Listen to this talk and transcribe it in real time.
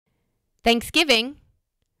Thanksgiving,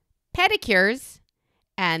 pedicures,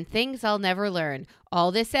 and things I'll never learn.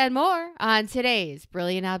 All this and more on today's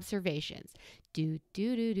Brilliant Observations. Do,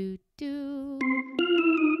 do, do, do, do.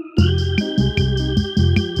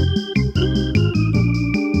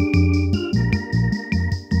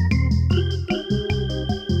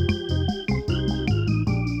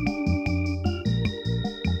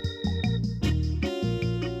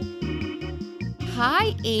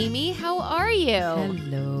 Hi, Amy. How are you?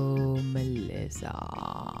 Hello,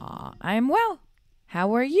 Melissa. I'm well.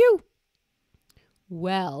 How are you?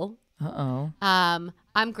 Well, I'm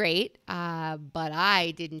great, but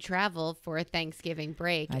I didn't travel for a Thanksgiving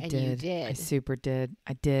break, you did. I super did.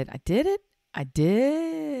 I did it. I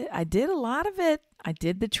did a lot of it. I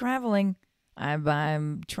did the traveling.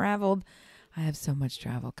 I'm traveled. I have so much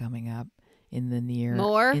travel coming up in the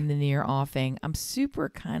near offing. I'm super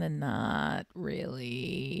kind of not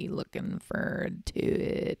really looking forward to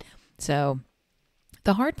it. So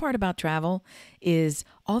the hard part about travel is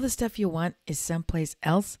all the stuff you want is someplace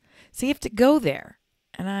else. So you have to go there.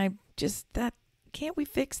 And can't we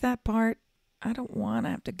fix that part? I don't want to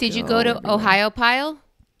have to go. Did you go to everywhere. Ohio Pile?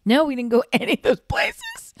 No, we didn't go any of those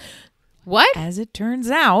places. What? As it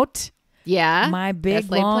turns out, yeah, my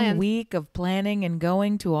big long week of planning and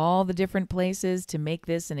going to all the different places to make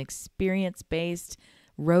this an experience-based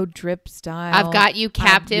road trip style. I've got you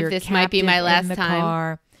captive. This might be my last time.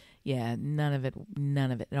 Car. Yeah, none of it.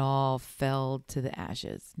 It all fell to the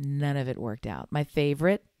ashes. None of it worked out. My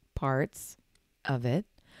favorite parts of it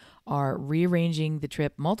are rearranging the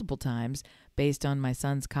trip multiple times based on my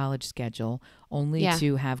son's college schedule, only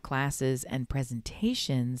to have classes and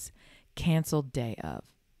presentations canceled day of.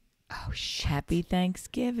 Oh, shit. Happy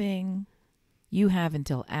Thanksgiving. You have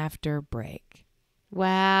until after break.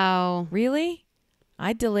 Wow. Really?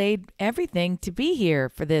 I delayed everything to be here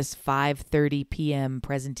for this 5:30 p.m.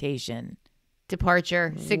 presentation.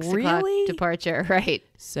 Departure. 6 o'clock departure, right.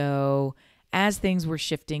 So as things were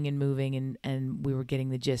shifting and moving and we were getting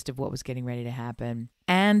the gist of what was getting ready to happen,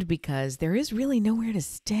 and because there is really nowhere to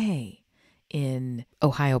stay in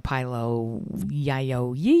Ohio Pilo,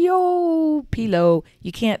 Pilo.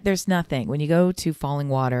 You can't, there's nothing. When you go to Falling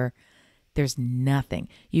Water, there's nothing.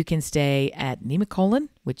 You can stay at Nemacolin,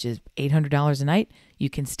 which is $800 a night. You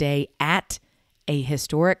can stay at a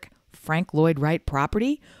historic Frank Lloyd Wright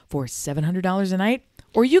property for $700 a night.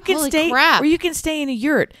 Or you can stay in a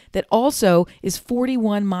yurt that also is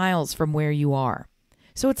 41 miles from where you are.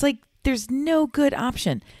 So it's like there's no good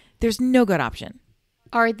option.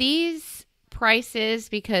 Are these prices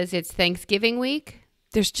because it's Thanksgiving week?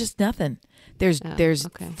 There's just nothing. There's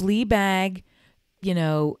Fleabag,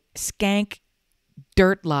 Skank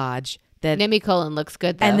Dirt Lodge that Nemacolin looks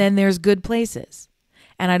good though. And then there's good places.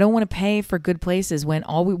 And I don't want to pay for good places when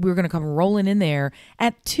we were going to come rolling in there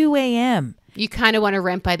at 2 a.m. You kind of want to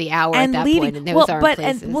rent by the hour and at that point. And those aren't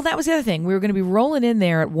places. That was the other thing. We were going to be rolling in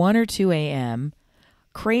there at 1 or 2 a.m.,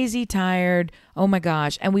 crazy tired. Oh my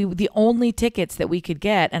gosh. And the only tickets that we could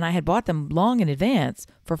get, and I had bought them long in advance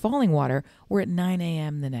for Falling Water, were at 9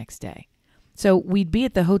 a.m. the next day. So we'd be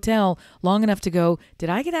at the hotel long enough to go,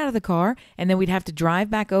 did I get out of the car? And then we'd have to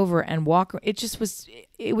drive back over and walk.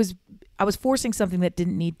 I was forcing something that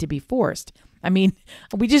didn't need to be forced. I mean,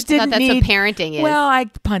 we just didn't need. That's what parenting is. Well, I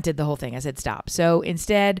punted the whole thing. I said, stop. So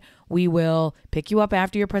instead, we will pick you up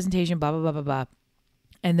after your presentation, blah, blah, blah, blah, blah.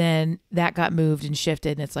 And then that got moved and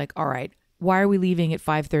shifted. And it's like, all right, why are we leaving at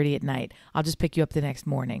 5:30 at night? I'll just pick you up the next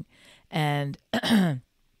morning. And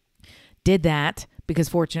did that because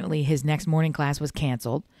fortunately his next morning class was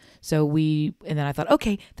canceled. So and then I thought,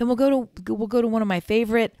 okay, then we'll go to one of my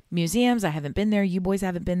favorite museums. I haven't been there. You boys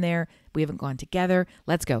haven't been there. We haven't gone together.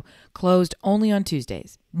 Let's go. Closed only on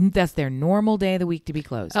Tuesdays. That's their normal day of the week to be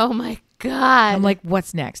closed. Oh my God. I'm like,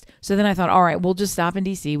 what's next? So then I thought, all right, we'll just stop in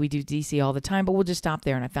DC. We do DC all the time, but we'll just stop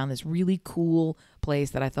there. And I found this really cool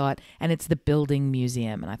place that I thought, and it's the Building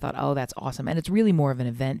Museum. And I thought, oh, that's awesome. And it's really more of an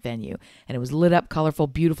event venue. And it was lit up, colorful,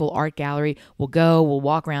 beautiful art gallery. We'll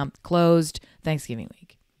walk around, closed Thanksgiving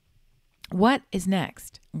week. What is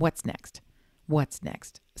next? What's next?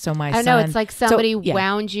 So my son... I know, it's like somebody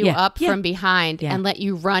wound you up from behind and let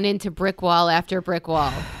you run into brick wall after brick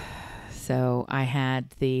wall. So I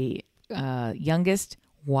had the youngest,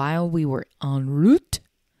 while we were en route,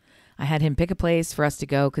 I had him pick a place for us to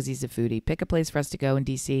go because he's a foodie. Pick a place for us to go in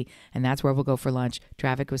DC, and that's where we'll go for lunch.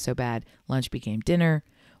 Traffic was so bad. Lunch became dinner.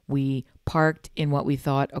 We parked in what we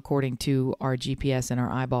thought, according to our GPS and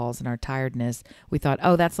our eyeballs and our tiredness, we thought,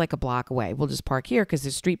 oh, that's like a block away. We'll just park here because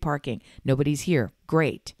there's street parking. Nobody's here.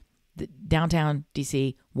 Great. The downtown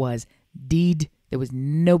DC was dead. There was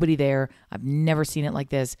nobody there. I've never seen it like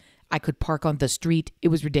this. I could park on the street. It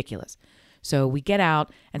was ridiculous. So we get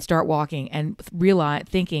out and start walking and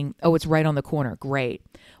thinking, oh, it's right on the corner. Great.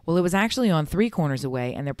 Well, it was actually on 3 corners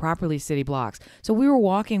away, and they're properly city blocks. So we were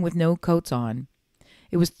walking with no coats on.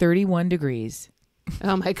 It was 31 degrees.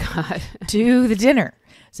 Oh my God. To the dinner.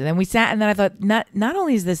 So then we sat, and then I thought, not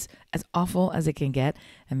only is this as awful as it can get,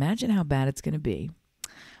 imagine how bad it's going to be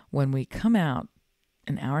when we come out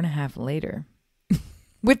an hour and a half later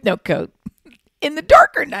with no coat in the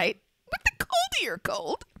darker night with the coldier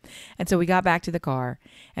cold. And so we got back to the car,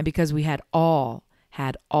 and because we had all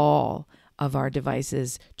of our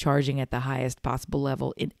devices charging at the highest possible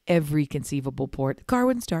level in every conceivable port, the car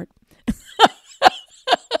wouldn't start.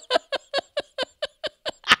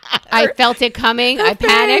 I felt it coming. I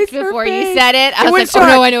panicked before you said it. I It was like, start.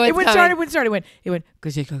 oh no, I know it's It wouldn't coming. start. It wouldn't start. It went.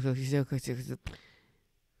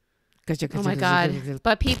 Oh my God.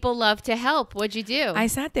 But people love to help. What'd you do? I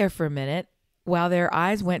sat there for a minute while their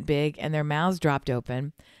eyes went big and their mouths dropped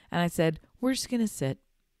open. And I said, we're just going to sit.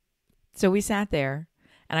 So we sat there,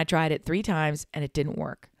 and I tried it 3 times, and it didn't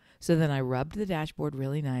work. So then I rubbed the dashboard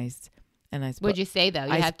really nice. And I spoke. What'd you say, though?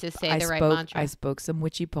 You have to say the right mantra. I spoke some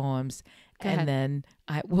witchy poems. Go and ahead. then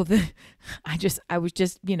I was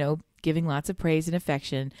just, giving lots of praise and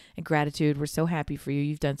affection and gratitude. We're so happy for you.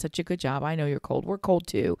 You've done such a good job. I know you're cold. We're cold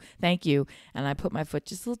too. Thank you. And I put my foot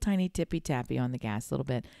just a little tiny tippy tappy on the gas a little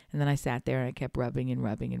bit. And then I sat there and I kept rubbing and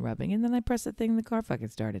rubbing and rubbing. And then I pressed the thing and the car fucking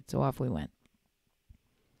started. So off we went.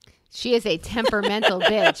 She is a temperamental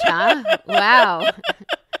bitch, huh? Wow.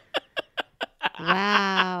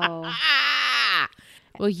 Wow.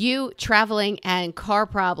 Well, you traveling and car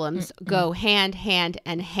problems go hand,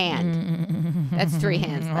 and hand. That's 3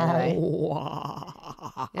 hands, by the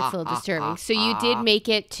way. That's a little disturbing. So you did make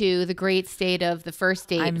it to the great state of the first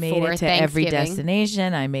date. I made for it to every Thanksgiving.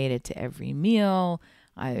 destination. I made it to every meal.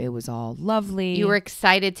 It was all lovely. You were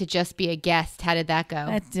excited to just be a guest. How did that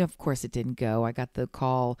go? Of course it didn't go. I got the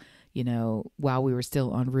call, while we were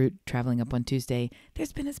still en route traveling up on Tuesday.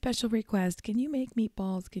 There's been a special request. Can you make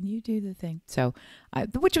meatballs? Can you do the thing? So,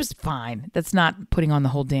 which was fine. That's not putting on the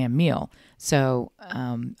whole damn meal. So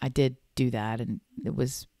I did do that, and it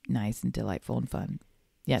was nice and delightful and fun.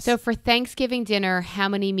 Yes. So for Thanksgiving dinner, how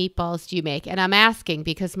many meatballs do you make? And I'm asking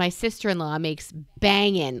because my sister-in-law makes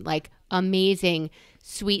banging, like amazing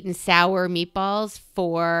sweet and sour meatballs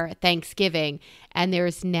for Thanksgiving, and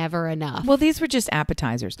there's never enough. Well, these were just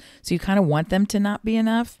appetizers. So you kind of want them to not be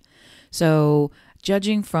enough. So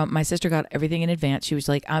judging from, my sister got everything in advance. She was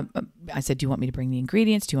like, I said, do you want me to bring the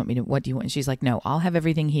ingredients? What do you want? And she's like, no, I'll have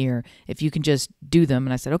everything here if you can just do them.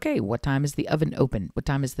 And I said, okay, what time is the oven open? What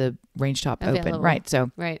time is the range top open? Available. Right. So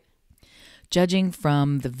Right. judging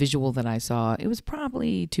from the visual that I saw, it was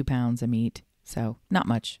probably 2 pounds of meat. So not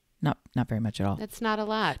much. Not very much at all. That's not a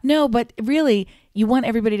lot. No, but really, you want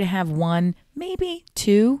everybody to have 1, maybe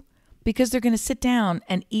 2, because they're going to sit down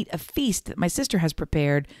and eat a feast that my sister has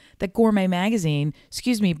prepared that Gourmet Magazine,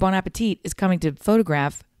 Bon Appetit, is coming to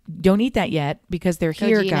photograph. Don't eat that yet because they're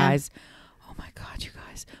here, Gina. guys. Oh my God, you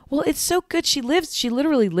guys. Well, it's so good. She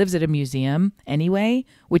literally lives at a museum anyway,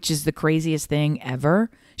 which is the craziest thing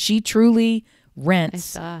ever. She truly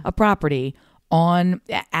rents a property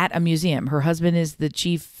at a museum. Her husband is the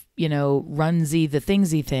chief, runsy the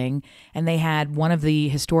thingsy thing, and they had one of the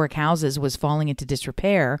historic houses was falling into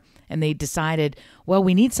disrepair, and they decided, well,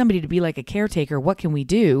 we need somebody to be like a caretaker. What can we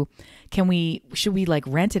do? Should we like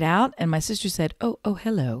rent it out? And my sister said, oh,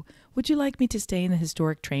 hello. Would you like me to stay in the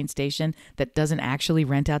historic train station that doesn't actually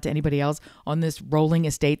rent out to anybody else on this rolling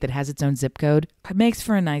estate that has its own zip code? It makes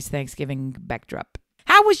for a nice Thanksgiving backdrop.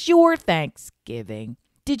 How was your Thanksgiving?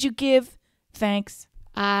 Did you give thanks?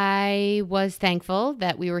 I was thankful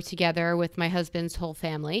that we were together with my husband's whole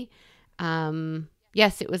family.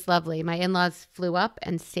 Yes, it was lovely. My in-laws flew up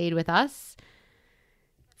and stayed with us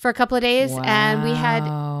for a couple of days. Wow.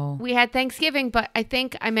 And we had Thanksgiving. But I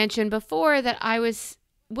think I mentioned before that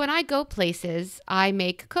when I go places, I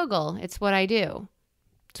make kugel. It's what I do.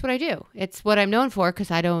 It's what I'm known for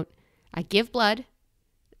because I give blood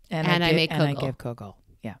and I make kugel. And I give kugel.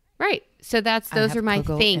 Yeah. Right. So those are my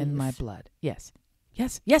kugel things. in my blood. Yes.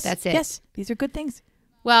 That's it. Yes. These are good things.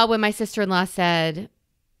 Well, when my sister-in-law said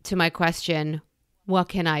to my question, what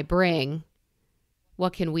can I bring?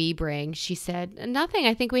 What can we bring? She said, nothing.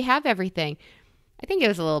 I think we have everything. I think it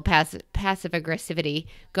was a little passive aggressivity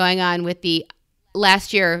going on with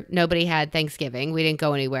last year. Nobody had Thanksgiving. We didn't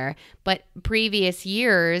go anywhere. But previous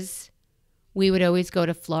years, we would always go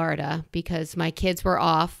to Florida because my kids were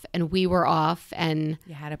off and we were off. And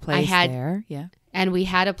you had a place there. Yeah. And we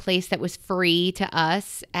had a place that was free to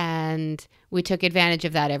us, and we took advantage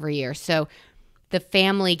of that every year. So the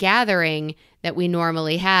family gathering that we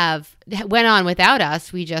normally have went on without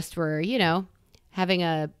us. We just were, having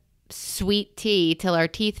a sweet tea till our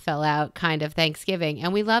teeth fell out kind of Thanksgiving.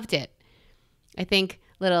 And we loved it. I think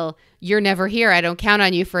little, you're never here, I don't count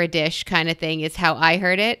on you for a dish kind of thing is how I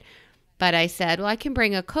heard it. But I said, well, I can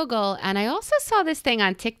bring a kugel. And I also saw this thing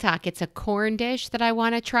on TikTok. It's a corn dish that I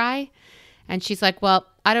want to try. And she's like, well,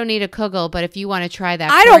 I don't need a kugel, but if you want to try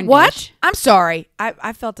that I corn don't what? dish. I'm sorry.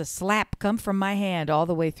 I felt a slap come from my hand all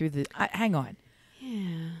the way through the... hang on.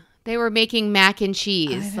 Yeah. They were making mac and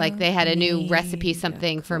cheese. Like they had a new recipe,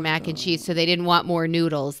 something for mac and cheese. So they didn't want more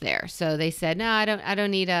noodles there. So they said, no, I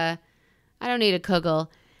don't need a kugel.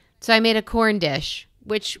 So I made a corn dish,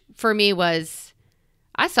 which for me was...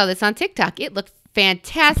 I saw this on TikTok. It looked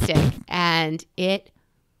fantastic, and it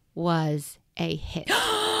was a hit.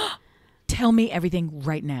 Tell me everything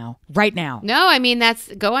right now. Right now. No, I mean,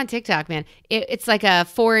 go on TikTok, man. It's like a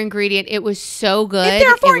 4-ingredient. It was so good. If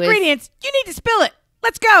there are 4 ingredients, you need to spill it.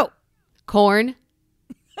 Let's go. Corn.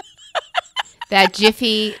 that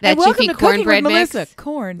Jiffy welcome cornbread mix. Melissa.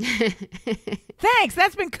 Corn. Thanks.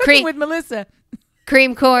 That's been cooking with Melissa.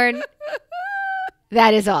 Cream corn.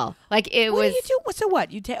 That is all. Like it what was. Do you do? So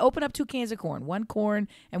what? You open up 2 cans of corn, 1 corn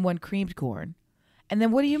and 1 creamed corn, and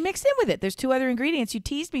then what do you mix in with it? There's 2 other ingredients. You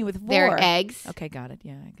teased me with 4. They're eggs. Okay, got it.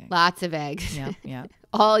 Yeah, okay. Lots of eggs. Yeah.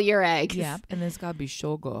 All your eggs. Yeah, and then it's gotta be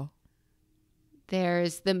sugar.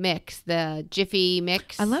 There's the mix, the Jiffy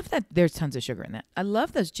mix. I love that. There's tons of sugar in that. I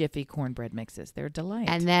love those Jiffy cornbread mixes. They're a delight.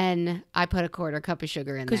 And then I put a 1/4 cup of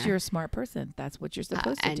sugar in there. Because you're a smart person. That's what you're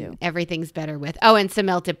supposed to do. Everything's better with. Oh, and some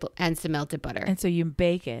melted butter. And so you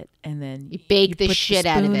bake it, and then you bake the shit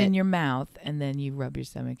out of it. Spoon in your mouth, and then you rub your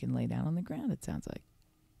stomach and lay down on the ground. It sounds like.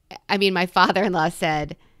 I mean, my father-in-law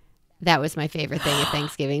said that was my favorite thing at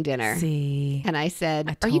Thanksgiving dinner. See, and I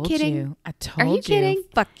said, "Are you kidding? I told you. Are you kidding?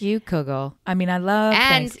 Fuck you, Kugel. I mean, I love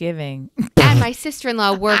Thanksgiving." And my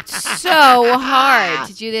sister-in-law worked so hard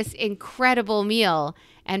to do this incredible meal.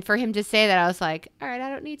 And for him to say that, I was like, all right, I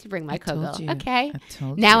don't need to bring my kugel. Okay.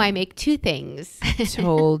 Now I make 2 things. I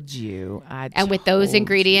told you. And with those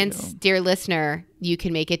ingredients, dear listener, you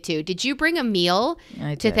can make it too. Did you bring a meal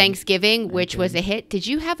to Thanksgiving, which was a hit? Did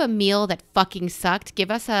you have a meal that fucking sucked?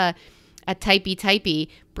 Give us a typey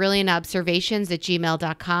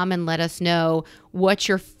brilliantobservations@gmail.com and let us know what's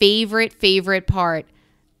your favorite part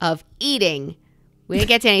of eating. We didn't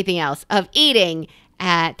get to anything else of eating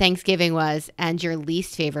at Thanksgiving was, and your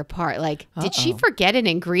least favorite part. Like, did she forget an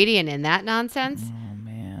ingredient in that nonsense?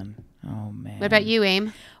 Oh man. What about you,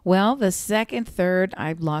 Aim? Well, the second, third,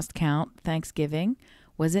 I've lost count, Thanksgiving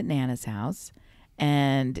was at Nana's house,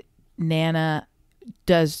 and Nana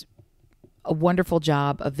does a wonderful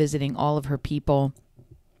job of visiting all of her people.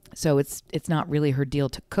 So it's not really her deal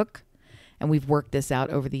to cook, and we've worked this out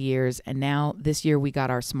over the years. And now this year we got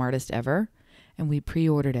our smartest ever, and we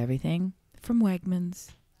pre-ordered everything from Wegmans.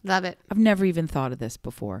 Love it. I've never even thought of this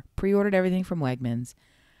before. Pre-ordered everything from Wegmans.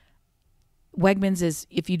 Wegmans is,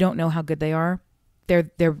 if you don't know how good they are, they're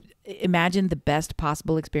imagine the best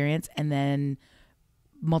possible experience and then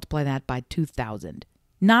multiply that by 2,000.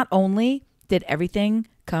 Not only did everything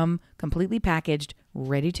come completely packaged,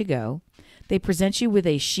 ready to go, they present you with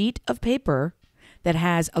a sheet of paper that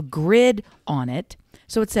has a grid on it.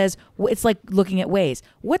 So it says, it's like looking at Waze.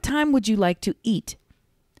 What time would you like to eat?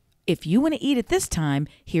 If you want to eat at this time,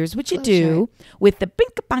 here's what you do with the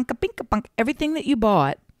binka-bonka, everything that you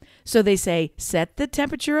bought. So they say, set the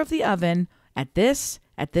temperature of the oven at this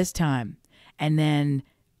time. And then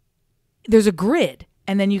there's a grid.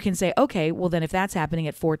 And then you can say, okay, well then if that's happening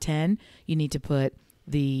at 4:10, you need to put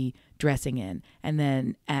the dressing in. And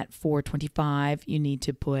then at 4:25, you need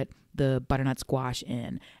to put the butternut squash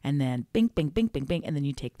in. And then bing, bing, bing, bing, bing. And then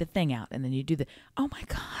you take the thing out. And then you do oh my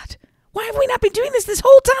God. Why have we not been doing this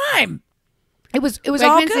whole time? It was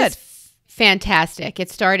all good. Is fantastic. It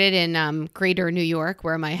started in Greater New York,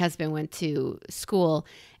 where my husband went to school,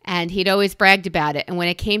 and he'd always bragged about it. And when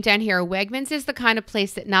it came down here, Wegmans is the kind of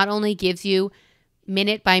place that not only gives you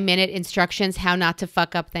minute-by-minute instructions how not to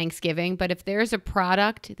fuck up Thanksgiving, but if there's a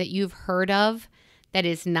product that you've heard of that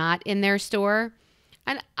is not in their store,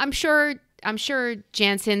 and I'm sure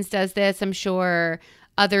Jansen's does this, I'm sure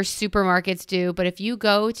other supermarkets do, but if you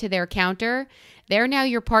go to their counter, they're now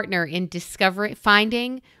your partner in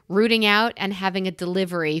finding, rooting out, and having a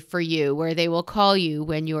delivery for you, where they will call you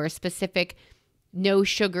when your specific no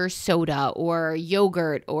sugar soda or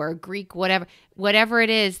yogurt or Greek whatever it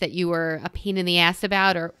is that you were a pain in the ass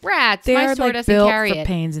about, or rats, my store doesn't carry it.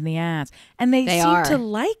 Pains in the ass, and they seem to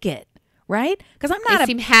like it, right? Because they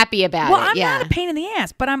seem happy about it. Well, I'm not a pain in the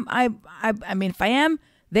ass, but I mean, if I am,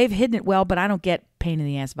 they've hidden it well, but I don't get pain in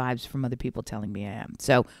the ass vibes from other people telling me I am.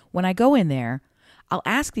 So when I go in there, I'll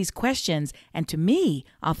ask these questions, and to me,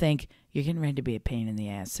 I'll think, you're getting ready to be a pain in the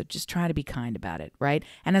ass, so just try to be kind about it, right?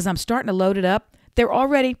 And as I'm starting to load it up, they're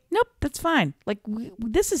already, nope, that's fine. Like,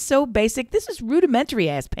 this is so basic. This is rudimentary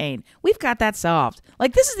ass pain. We've got that solved.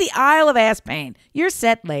 Like, this is the aisle of ass pain. You're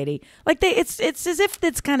set, lady. Like, it's as if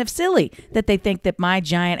it's kind of silly that they think that my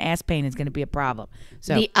giant ass pain is going to be a problem.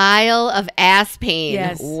 So the aisle of ass pain.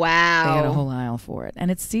 Yes. Wow. They got a whole aisle for it.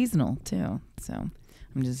 And it's seasonal, too. So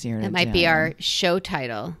I'm just here to That might be our show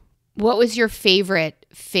title. What was your favorite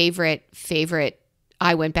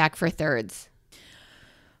I went back for thirds?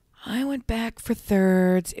 I went back for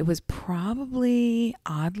thirds. It was probably,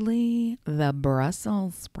 oddly, the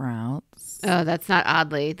Brussels sprouts. Oh, that's not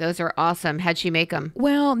oddly. Those are awesome. How'd she make them?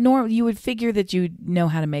 Well, you would figure that you know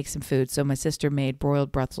how to make some food. So my sister made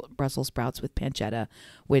broiled Brussels sprouts with pancetta,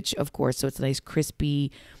 which, of course, so it's a nice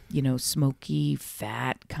crispy, smoky,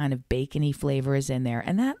 fat, kind of bacony flavor is in there.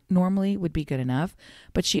 And that normally would be good enough.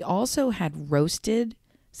 But she also had roasted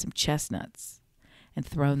some chestnuts and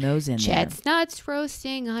thrown those in there. Chestnuts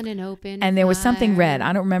roasting on an open And there was fire. something red.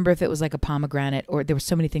 I don't remember if it was like a pomegranate, or there were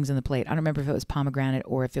so many things on the plate. I don't remember if it was pomegranate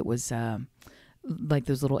or if it was like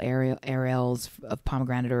those little areoles of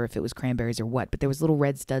pomegranate, or if it was cranberries or what. But there was little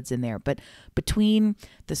red studs in there. But between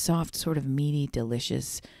the soft, sort of meaty,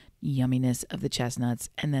 delicious yumminess of the chestnuts,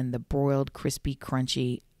 and then the broiled, crispy,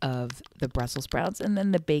 crunchy of the Brussels sprouts, and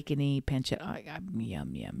then the bacony pancetta, yum,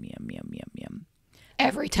 yum, yum, yum, yum, yum.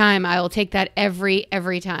 Every time. I will take that every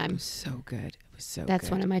time. It was so good. It was so That's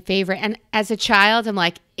good. one of my favorite. And as a child, I'm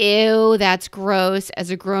like, ew, that's gross. As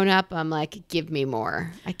a grown-up, I'm like, give me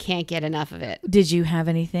more. I can't get enough of it. Did you have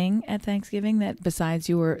anything at Thanksgiving that besides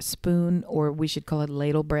your spoon, or we should call it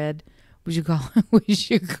ladle bread? We should call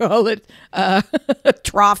it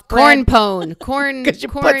trough bread. Corn pone. Corn. Because you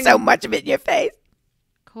put so much of it in your face.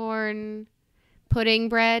 Corn pudding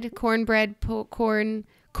bread. Cornbread.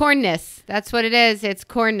 Cornness. That's what it is. It's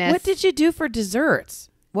cornness. What did you do for desserts?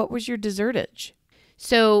 What was your dessertage?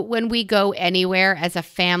 So when we go anywhere as a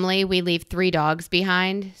family, we leave 3 dogs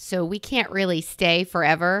behind. So we can't really stay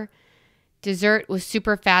forever. Dessert was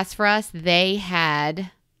super fast for us. They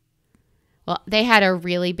had a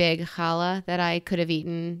really big challah that I could have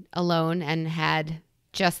eaten alone and had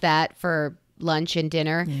just that for lunch and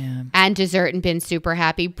dinner. Yeah. And dessert and been super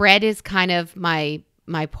happy. Bread is kind of my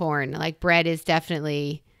porn. Like, bread is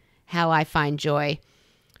definitely how I find joy.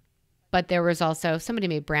 But there was also, somebody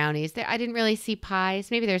made brownies. I didn't really see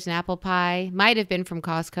pies. Maybe there's an apple pie. Might have been from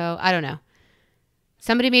Costco. I don't know.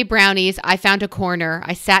 Somebody made brownies. I found a corner.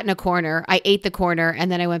 I sat in a corner. I ate the corner,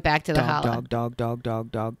 and then I went back to the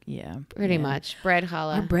challah. Dog. Yeah. Pretty much. Bread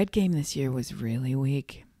challah. Our bread game this year was really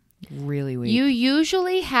weak. Really weak. You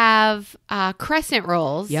usually have crescent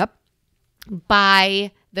rolls. Yep.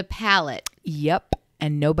 By the pallet. Yep.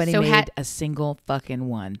 And nobody So made a single fucking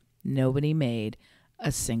one. Nobody made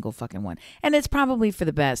a single fucking one. And it's probably for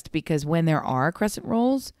the best, because when there are crescent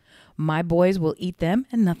rolls, my boys will eat them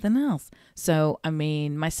and nothing else. So, I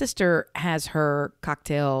mean, my sister has her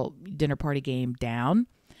cocktail dinner party game down.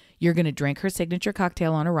 You're going to drink her signature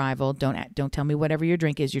cocktail on arrival. Don't tell me whatever your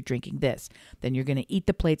drink is. You're drinking this. Then you're going to eat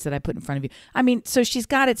the plates that I put in front of you. I mean, so she's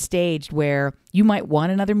got it staged where you might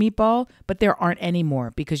want another meatball, but there aren't any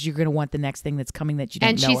more, because you're going to want the next thing that's coming that you don't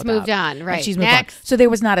know about. And she's moved on, right? And she's moved Next. on. So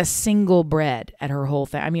there was not a single bread at her whole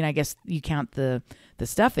thing. I mean, I guess you count the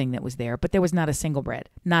stuffing that was there, but there was not a single bread.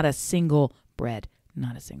 Not a single bread.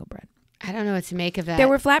 Not a single bread. I don't know what to make of that. There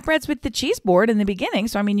were flatbreads with the cheese board in the beginning,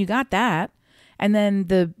 so I mean, you got that. And then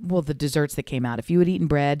the desserts that came out. If you had eaten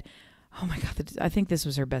bread, oh my God, I think this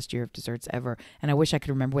was her best year of desserts ever. And I wish I could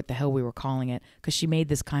remember what the hell we were calling it, because she made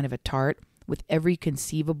this kind of a tart with every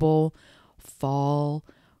conceivable fall,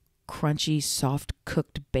 crunchy, soft,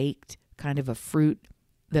 cooked, baked kind of a fruit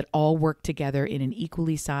that all worked together in an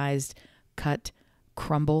equally sized cut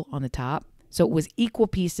crumble on the top. So it was equal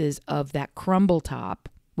pieces of that crumble top,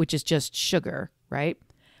 which is just sugar, right?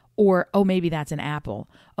 Or, oh, maybe that's an apple.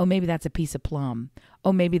 Oh, maybe that's a piece of plum.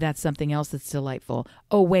 Oh, maybe that's something else that's delightful.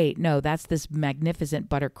 Oh, wait, no, that's this magnificent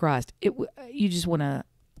butter crust. You just want to,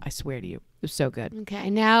 I swear to you, it was so good. Okay,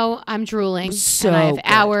 now I'm drooling. So and I have good.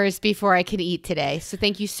 hours before I can eat today. So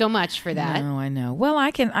thank you so much for that. No, I know. Well,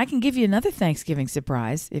 I can give you another Thanksgiving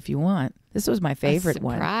surprise if you want. This was my favorite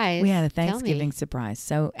one. Surprise? We had a Tell me. Thanksgiving surprise.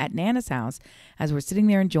 So at Nana's house, as we're sitting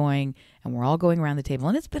there enjoying, and we're all going around the table,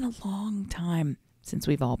 and it's been a long time since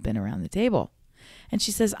we've all been around the table. And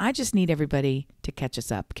she says, I just need everybody to catch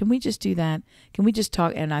us up. Can we just do that? Can we just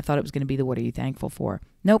talk? And I thought it was going to be the what are you thankful for?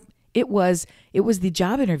 Nope. It was the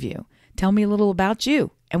job interview. tell me a little about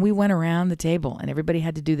you. And we went around the table and everybody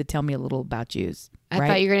had to do the tell me a little about yous. I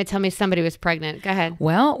thought you were going to tell me somebody was pregnant. Go ahead.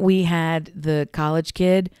 Well, we had the college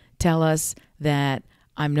kid tell us that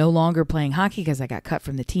I'm no longer playing hockey because I got cut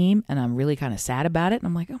from the team and I'm really kind of sad about it. And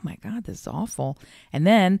I'm like, oh my God, this is awful. And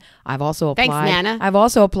then I've also applied. Thanks, Nana. I've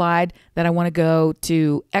also applied that I want to go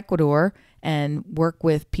to Ecuador and work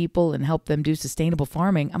with people and help them do sustainable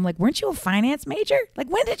farming. I'm like, weren't you a finance major? Like,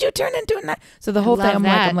 when did you turn into a... So the whole thing,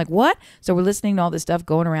 I'm like, what? So we're listening to all this stuff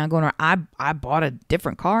going around. I bought a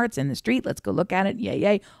different car. It's in the street. Let's go look at it.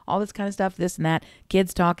 Yay. All this kind of stuff, this and that.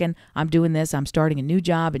 Kids talking. I'm doing this. I'm starting a new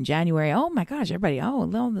job in January. Oh my gosh, everybody.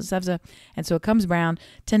 Oh, all this stuff. And so it comes around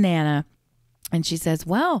to Nana and she says,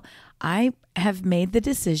 well, I have made the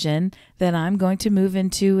decision that I'm going to move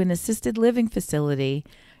into an assisted living facility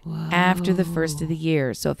after the first of the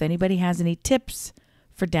year. So if anybody has any tips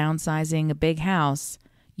for downsizing a big house,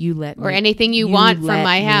 you let me. Or anything you want from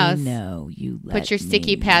my house. No, you let Put your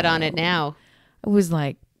sticky pad on it now. It was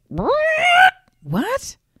like,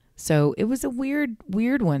 what? So it was a weird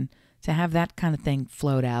one to have that kind of thing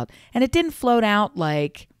float out. And it didn't float out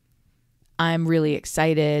like I'm really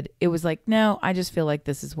excited. It was like, no, I just feel like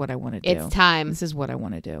this is what I want to do. It's time. This is what I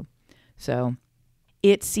want to do. So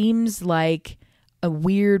it seems like a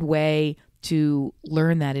weird way to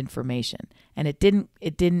learn that information. And it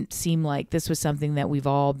didn't seem like this was something that we've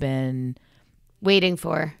all been waiting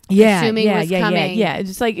for. Assuming was coming. Yeah. It's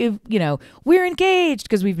just like, we're engaged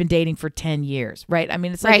because we've been dating for 10 years, right? I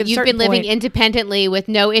mean, it's like right. You've been living independently with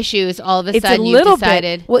no issues. All of a sudden, you've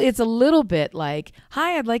decided. It's a little bit like,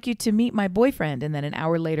 hi, I'd like you to meet my boyfriend. And then an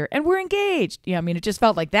hour later, and we're engaged. I mean, it just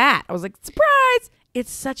felt like that. I was like, surprise.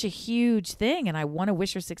 It's such a huge thing. And I want to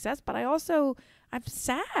wish her success, but I'm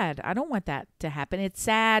sad. I don't want that to happen. It's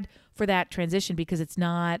sad for that transition because it's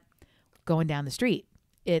not going down the street.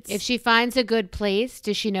 If she finds a good place,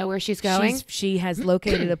 does she know where she's going? She has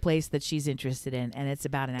located a place that she's interested in, and it's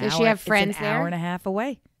about an hour. Does she have friends there? It's an hour and a half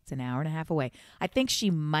away. It's an hour and a half away. I think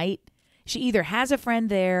she either has a friend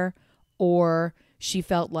there or she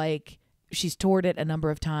felt like she's toured it a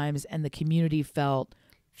number of times and the community felt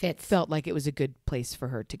like it was a good place for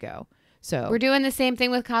her to go. So we're doing the same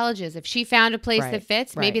thing with colleges. If she found a place that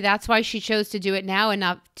fits, maybe that's why she chose to do it now and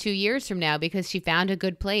not 2 years from now, because she found a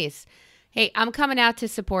good place. Hey, I'm coming out to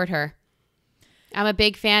support her. I'm a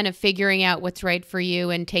big fan of figuring out what's right for you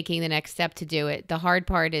and taking the next step to do it. The hard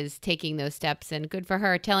part is taking those steps, and good for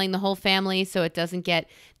her. Telling the whole family so it doesn't get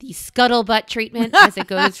the scuttlebutt treatment as it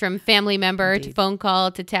goes from family member to phone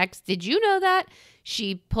call to text. Did you know that?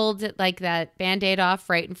 She pulled it like that Band-Aid off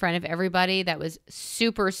right in front of everybody. That was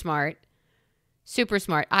super smart. Super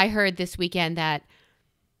smart. I heard this weekend that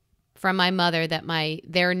from my mother that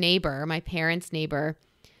their neighbor, my parents' neighbor,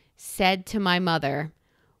 said to my mother,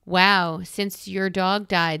 wow, since your dog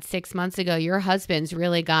died 6 months ago, your husband's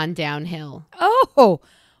really gone downhill. Oh,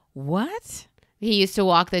 what? He used to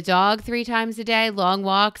walk the dog 3 times a day, long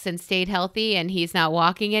walks, and stayed healthy, and he's not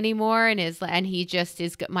walking anymore, and he just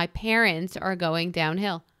is. My parents are going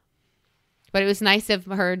downhill. But it was nice of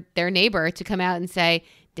their neighbor, to come out and say,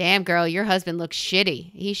 damn, girl, your husband looks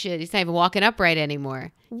shitty. He's not even walking upright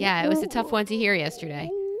anymore. Yeah, it was a tough one to hear yesterday.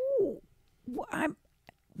 I'm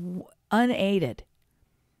unaided,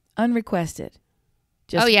 unrequested.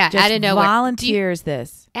 Just out of nowhere. Volunteers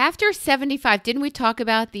this. After 75, didn't we talk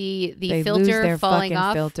about the they filter lose their falling fucking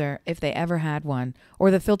off? Filter, if they ever had one,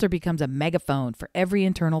 or the filter becomes a megaphone for every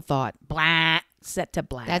internal thought. Blah. Set to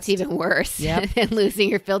blast. That's even worse than losing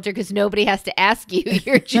your filter because nobody has to ask you.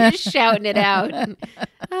 You're just shouting it out.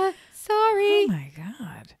 Sorry. Oh my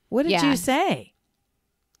God. What did you say?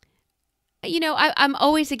 I'm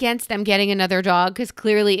always against them getting another dog because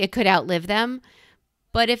clearly it could outlive them.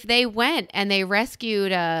 But if they went and they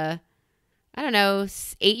rescued a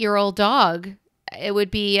 8-year-old dog, it would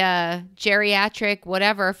be geriatric,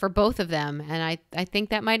 whatever, for both of them. And I think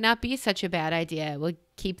that might not be such a bad idea. It would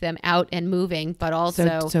keep them out and moving, but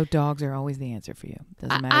also... So dogs are always the answer for you.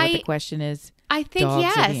 Doesn't matter what the question is. I think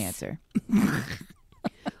dogs are the answer.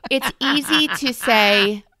 It's easy to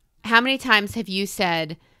say, how many times have you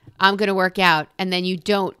said, I'm going to work out, and then you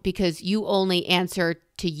don't because you only answer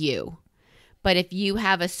to you. But if you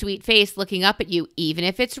have a sweet face looking up at you, even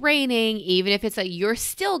if it's raining, even if it's you're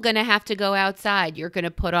still going to have to go outside. You're going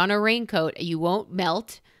to put on a raincoat. You won't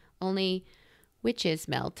melt. Only witches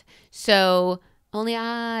melt. So only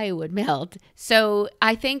I would melt. So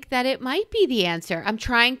I think that it might be the answer. I'm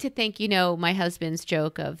trying to think, my husband's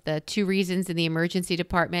joke of the 2 reasons in the emergency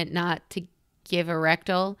department not to give a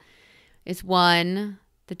rectal is 1,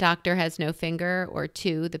 the doctor has no finger, or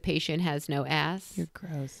 2, the patient has no ass. You're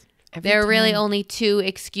gross. There are really only 2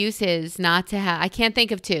 excuses not to have. I can't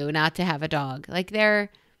think of 2 not to have a dog. Like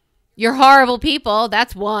you're horrible people.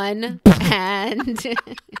 That's one.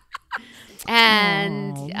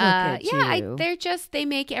 They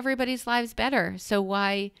make everybody's lives better. So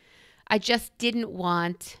why? I just didn't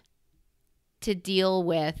want to deal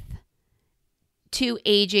with 2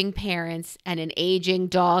 aging parents and an aging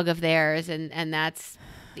dog of theirs, and that's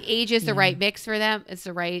the age is the right mix for them. It's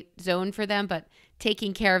the right zone for them, but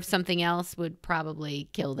taking care of something else would probably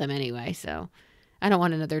kill them anyway. So I don't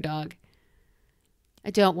want another dog.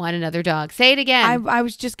 I don't want another dog. Say it again. I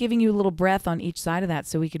was just giving you a little breath on each side of that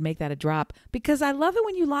so we could make that a drop, because I love it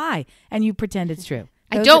when you lie and you pretend it's true.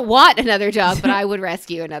 I don't want another dog, but I would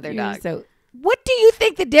rescue another dog. So what do you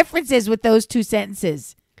think the difference is with those 2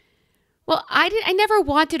 sentences? Well, I never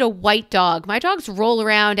wanted a white dog. My dogs roll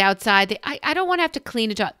around outside. I don't want to have to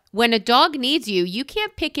clean a dog. When a dog needs you, you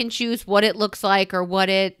can't pick and choose what it looks like or what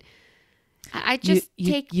it. I just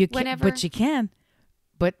take whenever. But you can.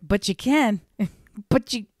 But you can.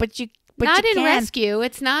 But you not you in can. rescue.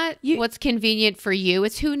 It's not what's convenient for you.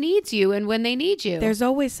 It's who needs you and when they need you. There's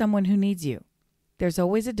always someone who needs you. There's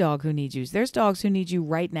always a dog who needs you. There's dogs who need you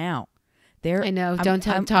right now. I know. Don't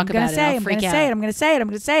talk about it. I'm going to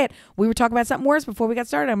say it. We were talking about something worse before we got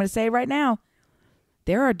started. I'm going to say it right now.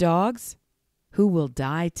 There are dogs who will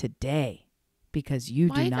die today because you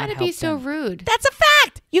do not help them. Why you got to be so rude? That's a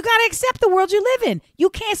fact. You got to accept the world you live in. You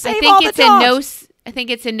can't save all the dogs. I think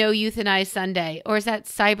it's a no euthanize Sunday. Or is that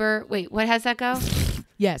cyber? Wait, what has that go?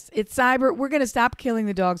 Yes, it's cyber. We're going to stop killing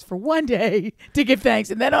the dogs for one day to give thanks.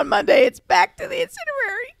 And then on Monday, it's back to the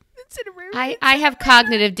incinerary. I have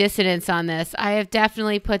cognitive dissonance on this. I have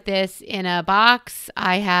definitely put this in a box.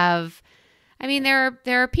 There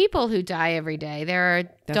are people who die every day. There are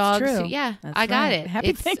dogs. True. I got it.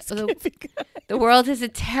 Happy Thanksgiving. The world is a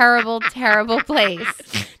terrible, terrible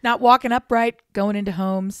place. Not walking upright, going into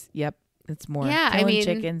homes. Yep, it's more. Yeah, killing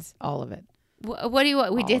chickens, all of it. What do you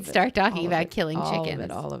want? We did start talking about killing chickens.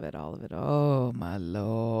 All of it. Oh, my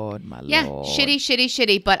Lord, Lord.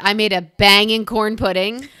 Shitty. But I made a banging corn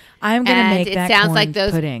pudding. I'm going to make that sounds corn like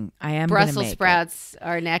those pudding. I am Brussels sprouts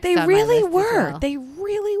are next. They on really my list were. as well. They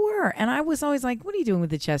really were. And I was always like, "What are you doing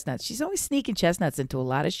with the chestnuts?" She's always sneaking chestnuts into a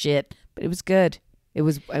lot of shit, but it was good. It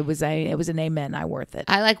was an amen. I worth it.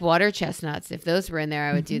 I like water chestnuts. If those were in there,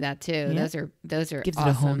 I would do that too. Yeah. Those are gives awesome.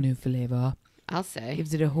 it a whole new flavor. I'll say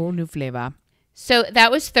gives it a whole new flavor. So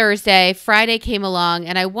that was Thursday. Friday came along,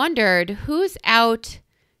 and I wondered who's out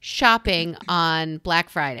shopping on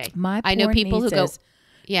Black Friday. I know people nieces. Who go.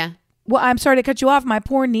 Yeah. Well, I'm sorry to cut you off. My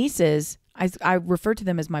poor nieces, I refer to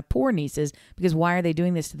them as my poor nieces because why are they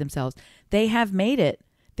doing this to themselves? They have made it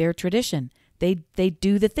their tradition. They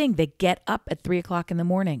do the thing. They get up at 3:00 in the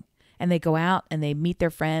morning and they go out and they meet their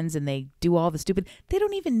friends and they do all the stupid. They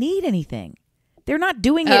don't even need anything. They're not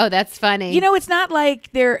doing it. Oh, that's funny. You know, it's not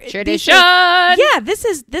like they're tradition.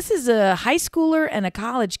 This is a high schooler and a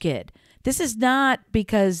college kid. This is not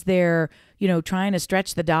because they're, trying to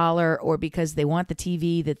stretch the dollar or because they want the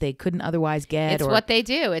TV that they couldn't otherwise get. It's what they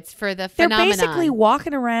do. It's for the phenomenon. They're basically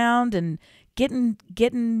walking around and getting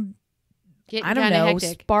I don't know,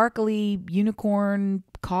 hectic. Sparkly unicorn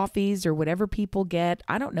coffees or whatever people get.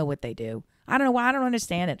 I don't know what they do. I don't know why. I don't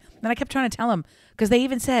understand it. And I kept trying to tell them because they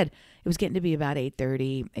even said it was getting to be about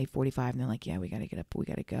 8:30, 8:45. And they're like, yeah, we got to get up. We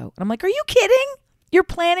got to go. And I'm like, are you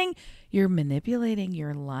kidding? You're manipulating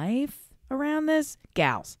your life around this?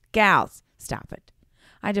 Gals, stop it.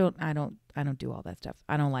 I don't do all that stuff.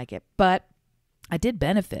 I don't like it. But I did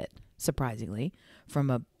benefit, surprisingly, from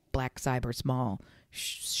a Black Cyber Small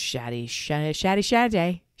shaddy.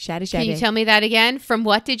 Can you tell me that again? From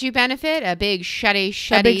what did you benefit? A big shaddy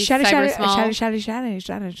Cyber Small?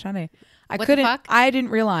 Shaddy. What the fuck? I didn't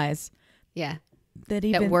realize. Yeah. That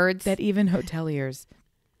even hoteliers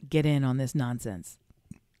get in on this nonsense.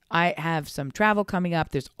 I have some travel coming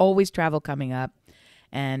up. There's always travel coming up.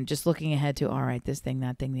 And just looking ahead to, all right, this thing,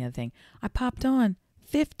 that thing, the other thing. I popped on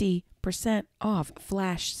 50% off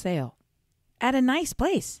flash sale at a nice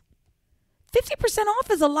place. 50%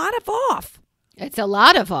 off is a lot of off. It's a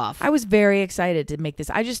lot of off. I was very excited to make this.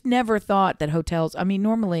 I just never thought that hotels,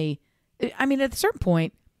 normally, at a certain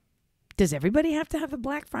point, does everybody have to have a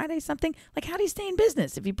Black Friday something? Like, how do you stay in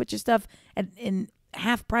business if you put your stuff in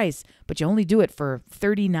half price, but you only do it for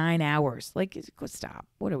 39 hours? Like, stop.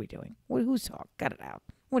 What are we doing? Who's talk? Cut it out.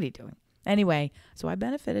 What are you doing? Anyway, so I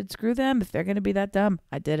benefited. Screw them. If they're going to be that dumb,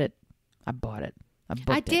 I did it. I bought it.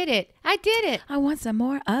 I did it. I want some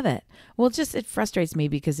more of it. Well, it frustrates me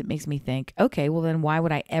because it makes me think, okay, well then why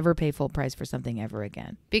would I ever pay full price for something ever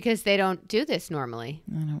again? Because they don't do this normally.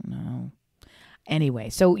 I don't know. Anyway,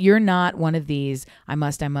 so you're not one of these, I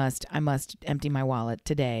must empty my wallet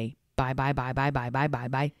today.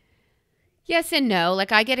 Bye. Yes and no.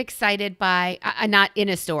 Like I get excited by, not in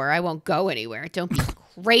a store. I won't go anywhere. Don't be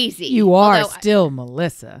crazy. You are still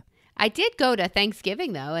Melissa. I did go to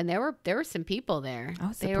Thanksgiving though, and there were some people there. I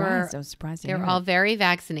was surprised. They were all very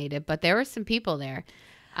vaccinated, but there were some people there.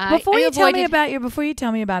 Before you tell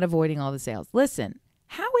me about avoiding all the sales, listen,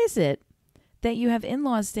 how is it that you have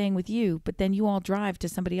in-laws staying with you, but then you all drive to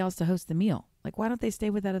somebody else to host the meal? Like, why don't they stay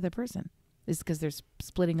with that other person? Is it because they're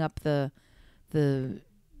splitting up the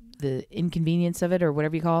inconvenience of it, or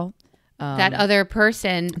whatever you call that other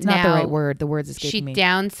person? It's not the right word. The word's escaping me. She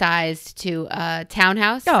downsized to a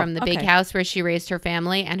townhouse from the big house where she raised her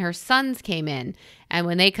family, and her sons came in. And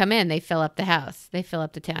when they come in, they fill up the house. They fill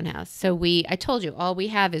up the townhouse. So I told you, all we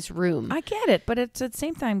have is room. I get it, but it's at the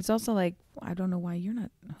same time, it's also like, I don't know why you're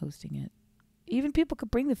not hosting it. Even people could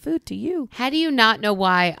bring the food to you. How do you not know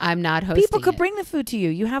why I'm not hosting it? People could bring the food to you.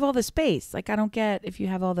 You have all the space. Like, I don't get if you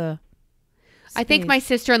have all the space. I think my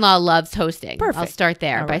sister-in-law loves hosting. Perfect. I'll start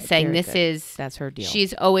there by saying that's her deal.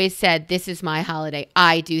 She's always said, this is my holiday.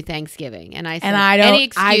 I do Thanksgiving. And I said, any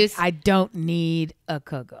excuse. I don't need a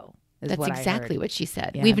cocoa. That's exactly what she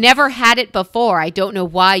said. Yeah. We've never had it before. I don't know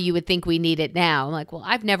why you would think we need it now. I'm like, well,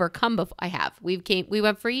 I've never come before. I have. We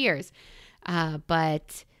went for years.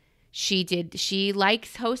 But she did. She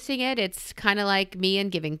likes hosting it. It's kind of like me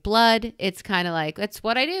and giving blood. It's kind of like, that's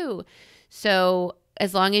what I do. So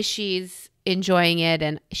as long as she's enjoying it,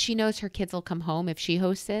 and she knows her kids will come home if she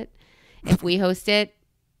hosts it. If we host it,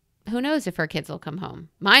 who knows if her kids will come home.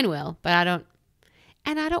 Mine will, but I don't.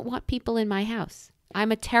 And I don't want people in my house. I'm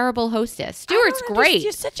a terrible hostess. Stuart's great.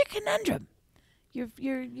 You're such a conundrum.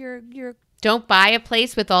 You're. Don't buy a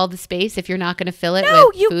place with all the space if you're not going to fill it with food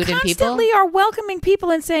and people. No, you constantly are welcoming people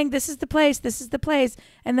and saying, this is the place,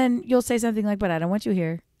 and then you'll say something like, but I don't want you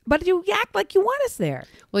here. But you act like you want us there.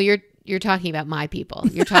 Well, you're talking about my people.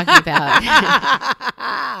 You're talking about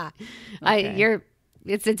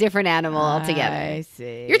it's a different animal altogether. I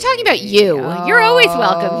see. You're talking about you. Oh. You're always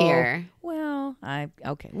welcome here. Well,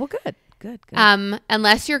 okay. Well, good.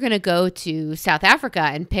 Unless you're going to go to South Africa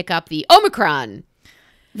and pick up the Omicron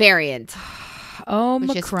variant.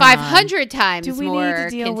 Which is 500 times more contagious. Do we need to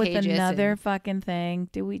deal with another fucking thing?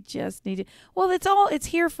 Do we just need to? Well, it's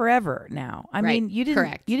here forever now. I mean, you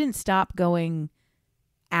didn't stop going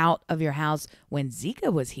out of your house when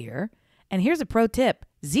Zika was here. And here's a pro tip.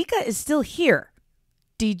 Zika is still here.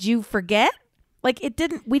 Did you forget? Like,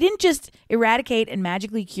 we didn't just eradicate and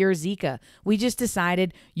magically cure Zika. We just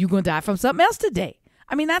decided you're going to die from something else today.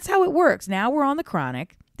 I mean, that's how it works. Now we're on the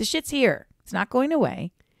chronic. The shit's here. It's not going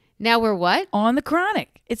away. Now we're what? On the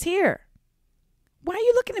chronic. It's here. Why are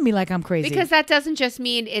you looking at me like I'm crazy? Because that doesn't just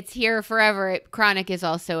mean it's here forever. Chronic is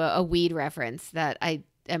also a weed reference that I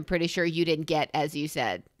am pretty sure you didn't get, as you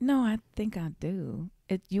said. No, I think I do.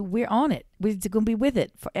 We're on it. We're going to be with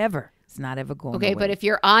it forever. It's not ever going away. Okay, but if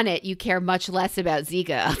you're on it, you care much less about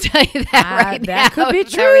Zika. I'll tell you that now. That could be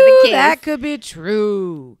true. That could be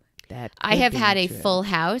true. I have had a full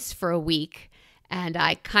house for a week, and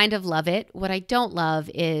I kind of love it. What I don't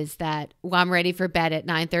love is that I'm ready for bed at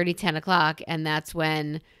 9:30, 10 o'clock, and that's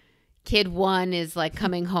when kid 1 is like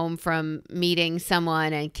coming home from meeting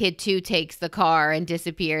someone, and kid 2 takes the car and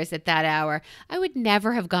disappears at that hour. I would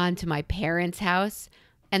never have gone to my parents' house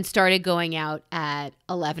and started going out at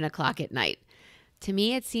 11 o'clock at night. To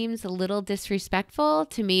me, it seems a little disrespectful.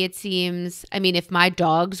 To me, it seems, if my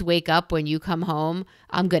dogs wake up when you come home,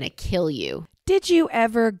 I'm going to kill you. Did you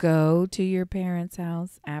ever go to your parents'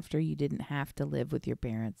 house after you didn't have to live with your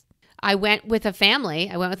parents? I went with a family.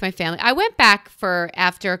 I went with my family. I went back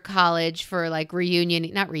after college for like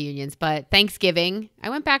not reunions, but Thanksgiving. I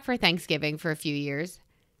went back for Thanksgiving for a few years.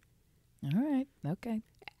 All right. Okay.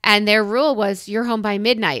 And their rule was you're home by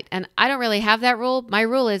midnight. And I don't really have that rule. My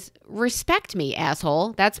rule is respect me,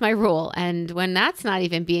 asshole. That's my rule. And when that's not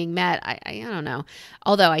even being met, I don't know.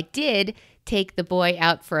 Although I did take the boy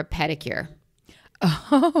out for a pedicure.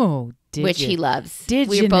 Oh, which he loves.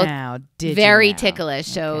 We're both very ticklish.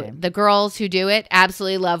 So the girls who do it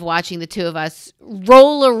absolutely love watching the two of us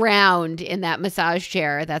roll around in that massage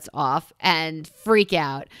chair that's off and freak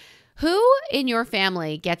out. Who in your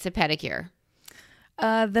family gets a pedicure?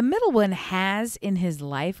 The middle one has in his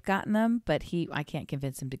life gotten them, but I can't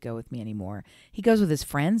convince him to go with me anymore. He goes with his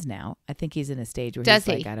friends now. I think he's in a stage where he's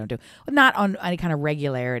like, I don't do, not on any kind of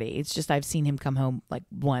regularity. It's just I've seen him come home like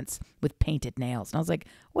once with painted nails, and I was like,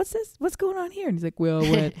 "What's this? What's going on here?" And he's like, "Well,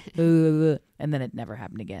 what?" And then it never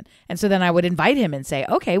happened again. And so then I would invite him and say,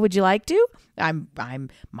 "Okay, would you like to?"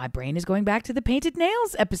 My brain is going back to the painted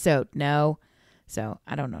nails episode. No. So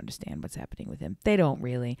I don't understand what's happening with him. They don't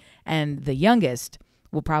really. And the youngest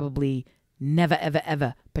will probably never, ever,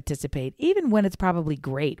 ever participate, even when it's probably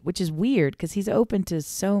great, which is weird because he's open to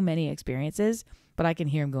so many experiences. But I can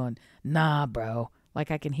hear him going, nah, bro.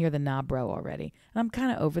 Like I can hear the nah, bro already. And I'm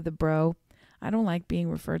kind of over the bro. I don't like being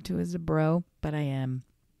referred to as a bro, but I am.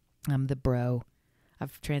 I'm the bro.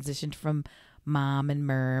 I've transitioned from mom and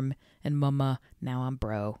Mmmmm and mama. Now I'm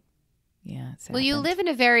bro. Yeah. Well, you live in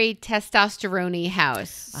a very testosterone-y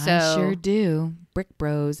house. So I sure do. Brick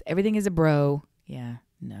bros. Everything is a bro. Yeah.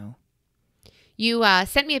 No. You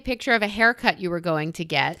sent me a picture of a haircut you were going to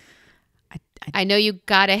get. I know you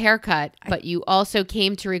got a haircut, but you also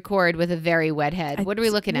came to record with a very wet head. What are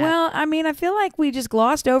we looking at? Well, I mean, I feel like we just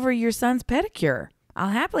glossed over your son's pedicure. I'll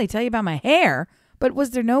happily tell you about my hair, but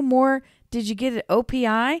was there no more? Did you get an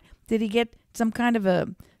OPI? Did he get some kind of a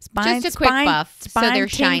spine? Just a quick buff, so they're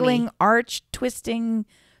tingling, shiny. arch twisting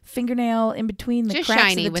fingernail in between the Just cracks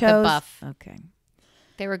shiny of the with toes. a buff. Okay.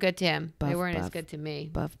 They were good to him. They Buff, weren't as buff. good to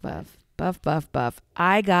me. Buff, buff. Buff, buff, buff.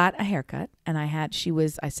 I got a haircut and I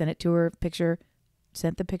sent it to her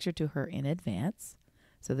sent the picture to her in advance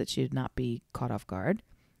so that she would not be caught off guard.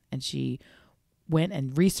 And she went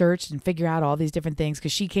and researched and figured out all these different things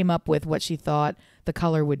because she came up with what she thought the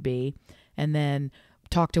color would be and then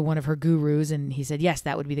talked to one of her gurus and he said, yes,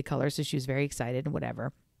 that would be the color. So she was very excited and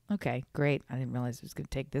whatever. Okay, great. I didn't realize it was going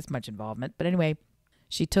to take this much involvement. But anyway,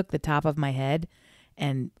 she took the top of my head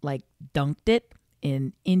and like dunked it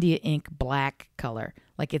in India ink black color.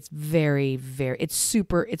 Like it's very, very, it's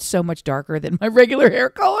so much darker than my regular hair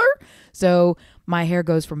color. So my hair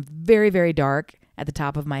goes from very, very dark at the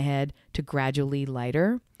top of my head to gradually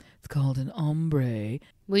lighter. It's called an ombre.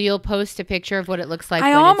 Well, you'll post a picture of what it looks like. I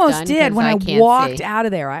when almost it's done, did when I can't walked see. out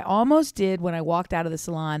of there. I almost did when I walked out of the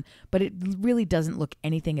salon, but it really doesn't look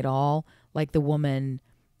anything at all like the woman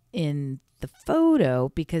in the photo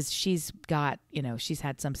because she's got, she's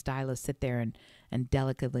had some stylist sit there and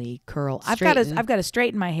delicately curl. I've got to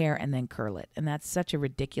straighten my hair and then curl it. And that's such a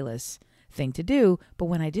ridiculous thing to do. But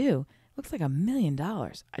when I do, it looks like $1 million.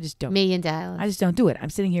 I just don't. $1 million. I just don't do it. I'm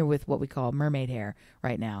sitting here with what we call mermaid hair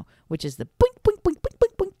right now, which is the boink, boink, boink, boink,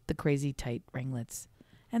 boink, boink, the crazy tight ringlets.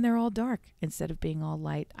 And they're all dark instead of being all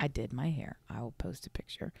light. I did my hair. I will post a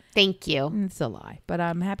picture. Thank you. It's a lie, but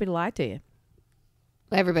I'm happy to lie to you.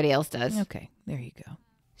 Everybody else does. Okay, there you go.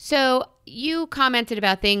 So you commented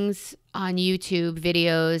about things on YouTube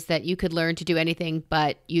videos that you could learn to do anything,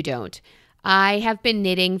 but you don't. I have been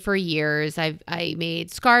knitting for years. I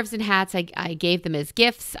made scarves and hats. I gave them as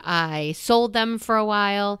gifts. I sold them for a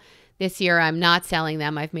while. This year I'm not selling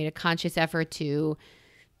them. I've made a conscious effort to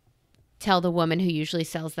tell the woman who usually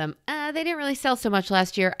sells them, they didn't really sell so much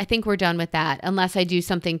last year. I think we're done with that unless I do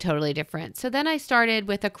something totally different. So then I started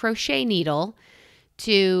with a crochet needle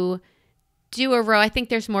to do a row. I think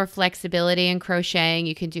there's more flexibility in crocheting.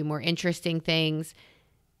 You can do more interesting things.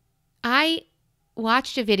 I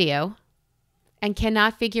watched a video and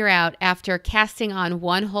cannot figure out after casting on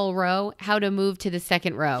one whole row how to move to the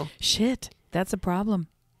second row. Shit, that's a problem.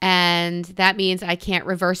 And that means I can't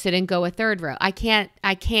reverse it and go a third row. I can't.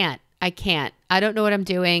 I don't know what I'm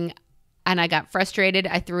doing. And I got frustrated.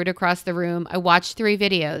 I threw it across the room. I watched 3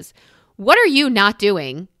 videos. What are you not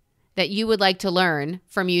doing that you would like to learn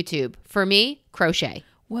from YouTube? For me, crochet.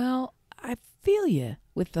 Well, I feel you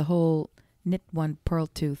with the whole knit one, purl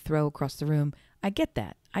two, throw across the room. I get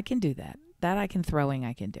that. I can do that. That I can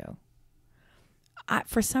do.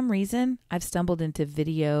 For some reason, I've stumbled into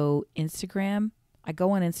video Instagram. I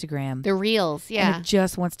go on Instagram. The reels, yeah. And it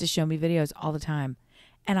just wants to show me videos all the time.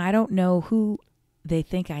 And I don't know who they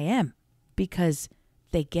think I am because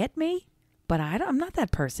they get me, but I'm not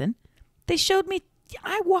that person. They showed me,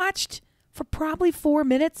 I watched for probably 4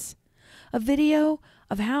 minutes a video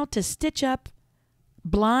of how to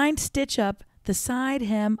blind stitch up the side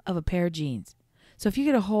hem of a pair of jeans. So if you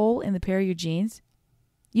get a hole in the pair of your jeans,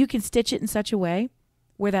 you can stitch it in such a way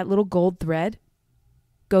where that little gold thread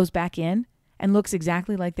goes back in and looks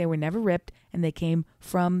exactly like they were never ripped and they came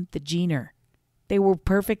from the jeaner. They were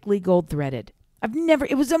perfectly gold threaded.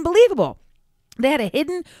 It was unbelievable. They had a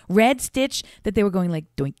hidden red stitch that they were going like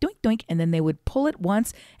doink, doink, doink, and then they would pull it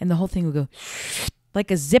once and the whole thing would go like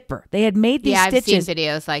a zipper. They had made these stitches. I've seen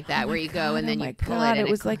videos like that where you go and then you pull it. It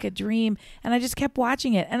was like a dream. And I just kept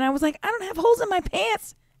watching it. And I was like, I don't have holes in my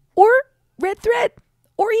pants or red thread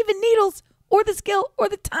or even needles or the skill or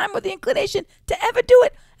the time or the inclination to ever do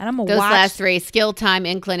it. And I'm going to watch. Those last 3, skill, time,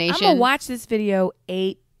 inclination. I'm going to watch this video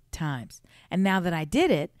 8 times. And now that I did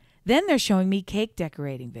it, then they're showing me cake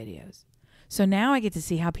decorating videos. So now I get to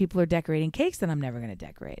see how people are decorating cakes that I'm never going to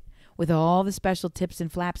decorate. with all the special tips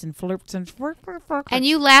and flaps and flirts and And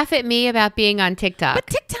you laugh at me about being on TikTok. But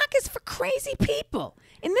TikTok is for crazy people.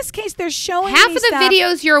 In this case, they're showing half me of the stuff.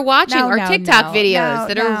 videos you're watching are TikTok videos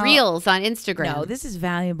that are no. reels on Instagram. No, this is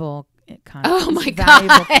valuable content. Oh my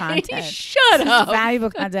valuable God. content. Shut up.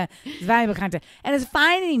 Valuable content. It's valuable content. And it's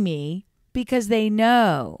finding me because they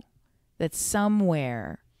know that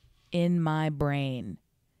somewhere in my brain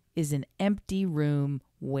is an empty room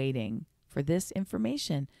waiting for this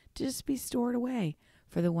information to just be stored away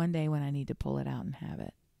for the one day when I need to pull it out and have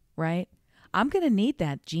it. Right? I'm going to need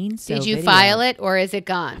that Gene So Did you video. file it or is it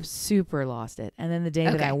gone? I've super lost it. And then the day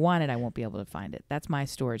that I want it, I won't be able to find it. That's my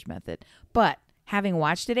storage method. But having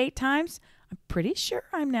watched it 8 times, I'm pretty sure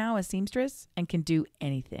I'm now a seamstress and can do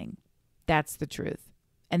anything. That's the truth.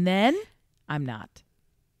 And then I'm not.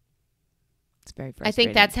 It's very frustrating. I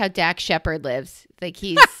think that's how Dax Shepard lives. Like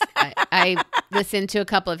I listened to a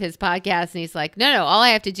couple of his podcasts and he's like, no, all I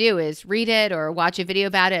have to do is read it or watch a video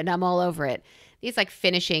about it and I'm all over it. He's like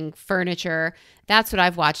finishing furniture. That's what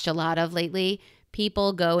I've watched a lot of lately.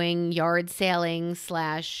 People going yard sailing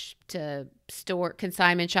 / to store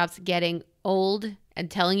consignment shops, getting old and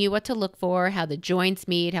telling you what to look for, how the joints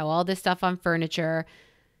meet, how all this stuff on furniture,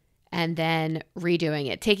 and then redoing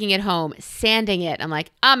it, taking it home, sanding it. I'm like,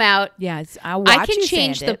 I'm out. Yes, I can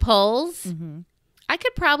change the pulls. Mm-hmm. I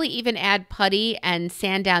could probably even add putty and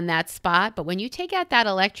sand down that spot. But when you take out that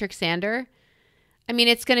electric sander, I mean,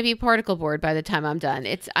 it's going to be particle board by the time I'm done.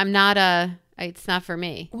 It's not for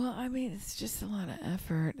me. Well, I mean, it's just a lot of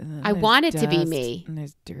effort. And I want it to be me. And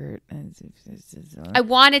there's dirt. And I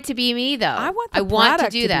want it to be me, though. I want the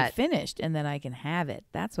product to be finished, and then I can have it.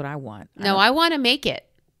 That's what I want. No, I want to make it.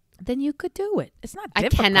 Then you could do it. It's not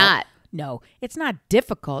difficult. I cannot. No, it's not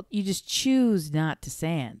difficult. You just choose not to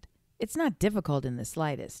sand. It's not difficult in the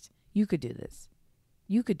slightest. You could do this.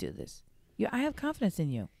 You could do this. I have confidence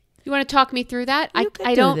in you. You want to talk me through that? I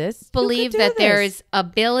do don't this. believe that there's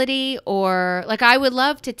ability or like I would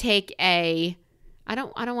love to take I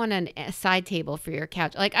don't want a side table for your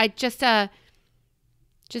couch. Like I just a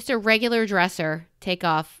regular dresser, take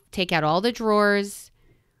out all the drawers,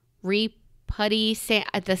 putty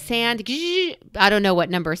the sand. I don't know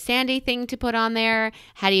what number sandy thing to put on there.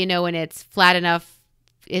 How do you know when it's flat enough?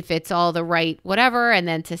 If it's all the right whatever, and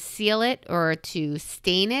then to seal it or to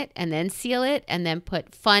stain it and then seal it and then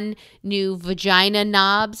put fun new vagina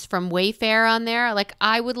knobs from Wayfair on there. Like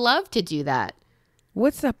I would love to do that.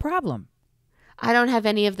 What's the problem? I don't have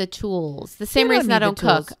any of the tools. The same reason I don't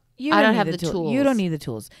cook. I don't have the tools. You don't need the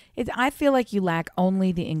tools. I feel like you lack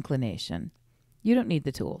only the inclination. You don't need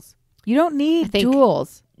the tools. You don't need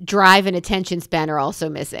tools. Drive and attention span are also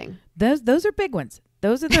missing. Those are big ones.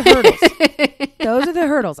 Those are the hurdles. Those are the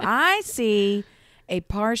hurdles. I see a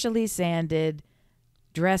partially sanded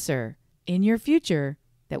dresser in your future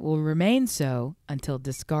that will remain so until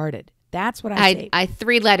discarded. That's what I see. I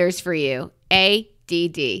 3 letters for you.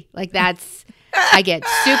 ADD. Like that's, I get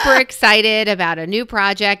super excited about a new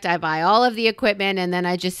project. I buy all of the equipment and then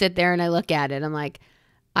I just sit there and I look at it. I'm like,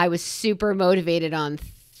 I was super motivated on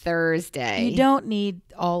Thursday. You don't need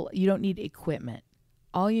equipment.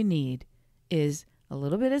 All you need is a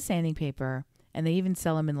little bit of sanding paper, and they even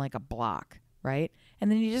sell them in like a block, right? And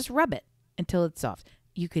then you just rub it until it's soft.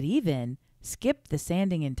 You could even skip the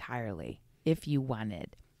sanding entirely if you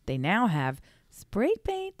wanted. They now have spray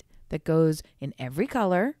paint that goes in every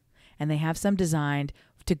color, and they have some designed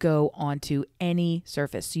to go onto any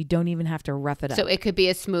surface, so you don't even have to rough it up. So it could be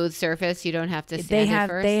a smooth surface. You don't have to sand it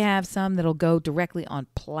first? They have some that'll go directly on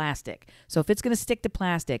plastic. So if it's going to stick to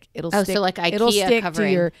plastic, it'll stick. So like IKEA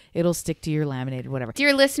covering. It'll stick to your laminated whatever.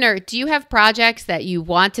 Dear listener, do you have projects that you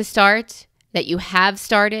want to start, that you have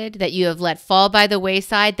started, that you have let fall by the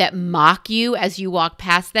wayside, that mock you as you walk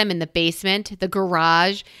past them in the basement, the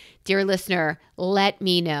garage? Dear listener, let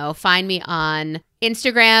me know. Find me on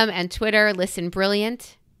Instagram and Twitter, Listen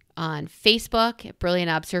Brilliant, on Facebook at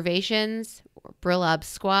Brilliant Observations or Brillobs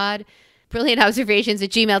Squad,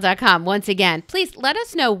 brilliantobservations@gmail.com. Once again, please let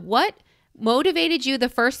us know what motivated you the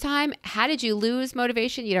first time. How did you lose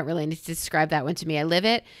motivation? You don't really need to describe that one to me. I live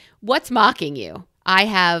it. What's mocking you? I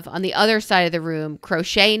have on the other side of the room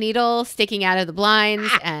crochet needle sticking out of the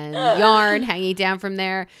blinds and yarn hanging down from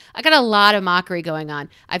there. I got a lot of mockery going on.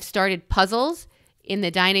 I've started puzzles in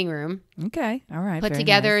the dining room. Okay. All right. Put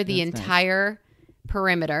together the entire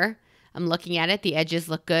perimeter. I'm looking at it. The edges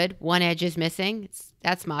look good. One edge is missing.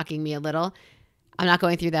 That's mocking me a little. I'm not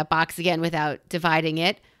going through that box again without dividing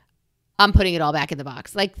it. I'm putting it all back in the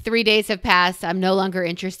box. Like 3 days have passed. I'm no longer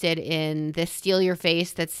interested in this steal your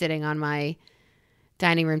face that's sitting on my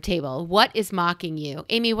dining room table. What is mocking you?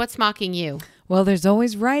 Amy, what's mocking you? Well, there's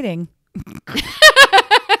always writing.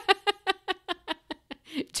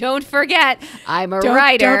 Don't forget, I'm a Don't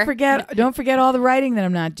writer. Don't forget all the writing that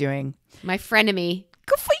I'm not doing. My frenemy.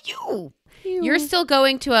 Good for you. You're still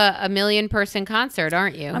going to a million-person concert,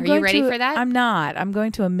 aren't you? Are you ready for that? I'm not. I'm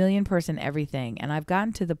going to a million-person everything. And I've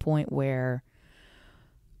gotten to the point where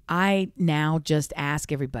I now just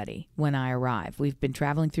ask everybody when I arrive. We've been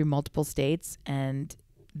traveling through multiple states, and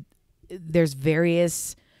there's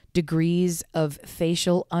various degrees of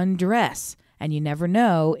facial undress. And you never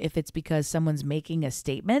know if it's because someone's making a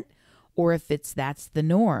statement or if that's the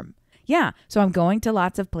norm. Yeah. So I'm going to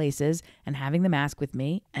lots of places and having the mask with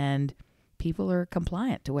me, and people are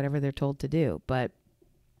compliant to whatever they're told to do. But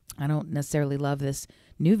I don't necessarily love this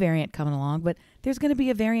new variant coming along, but there's going to be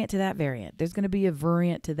a variant to that variant. There's going to be a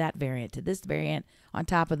variant to that variant, to this variant, on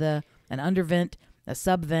top of an undervent, a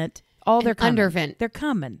subvent. They're coming. Undervent. They're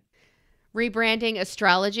coming. Rebranding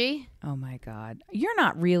astrology. Oh my God. You're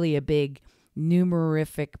not really a big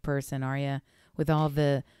numerific person, are you? With all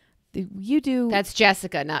you do. That's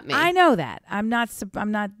Jessica, not me. I know that. I'm not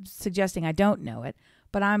suggesting I don't know it,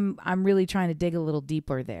 but I'm really trying to dig a little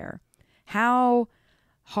deeper there. How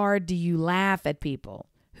hard do you laugh at people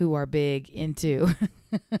who are big into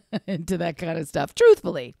into that kind of stuff?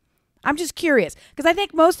 Truthfully, I'm just curious, because I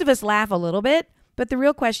think most of us laugh a little bit, but the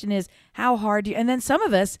real question is how hard do you? And then some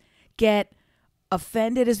of us get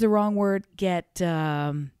offended is the wrong word.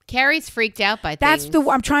 Carrie's freaked out by things.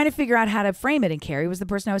 I'm trying to figure out how to frame it, and Carrie was the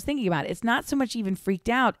person I was thinking about. It's not so much even freaked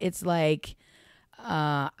out. It's like,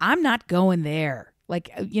 I'm not going there. Like,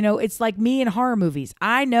 it's like me in horror movies.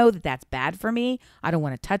 I know that that's bad for me. I don't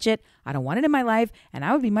want to touch it. I don't want it in my life. And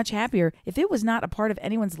I would be much happier if it was not a part of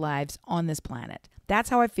anyone's lives on this planet. That's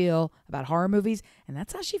how I feel about horror movies. And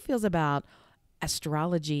that's how she feels about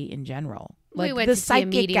astrology in general. Like the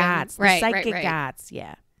psychic gods. The psychic gods.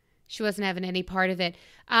 Yeah. She wasn't having any part of it.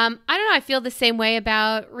 I don't know. I feel the same way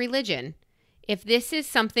about religion. If this is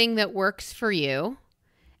something that works for you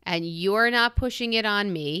and you're not pushing it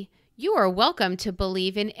on me, you are welcome to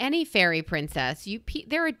believe in any fairy princess.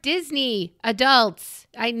 There are Disney adults.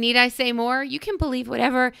 Need I say more? You can believe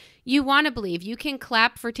whatever you want to believe. You can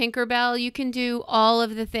clap for Tinkerbell. You can do all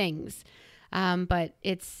of the things. But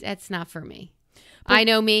it's not for me. But, I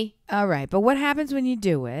know me. All right. But what happens when you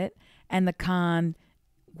do it and the con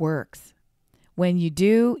works? When you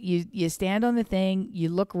do, you stand on the thing, you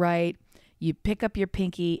look right, you pick up your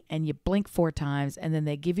pinky and you blink 4 times, and then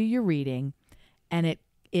they give you your reading, and it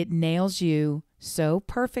nails you so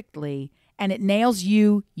perfectly, and it nails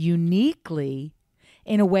you uniquely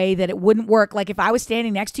in a way that it wouldn't work. Like if I was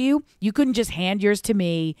standing next to you, you couldn't just hand yours to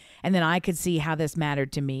me and then I could see how this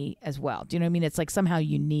mattered to me as well. Do you know what I mean? It's like somehow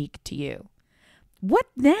unique to you. What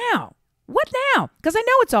now? Because I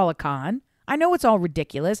know it's all a con. I know it's all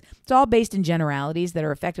ridiculous. It's all based in generalities that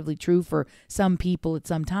are effectively true for some people at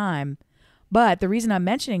some time. But the reason I'm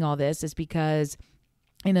mentioning all this is because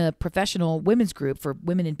in a professional women's group for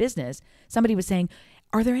women in business, somebody was saying,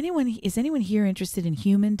 is anyone here interested in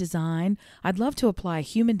human design? I'd love to apply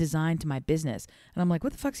human design to my business. And I'm like,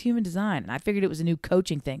 what the fuck's human design? And I figured it was a new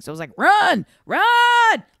coaching thing. So I was like, run.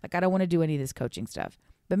 Like, I don't want to do any of this coaching stuff.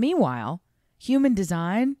 But meanwhile, human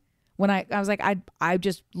design, when I was like, I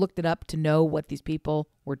just looked it up to know what these people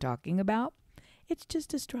were talking about. It's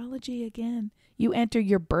just astrology again. You enter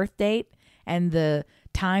your birth date and the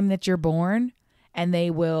time that you're born, and they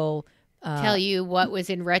will tell you what was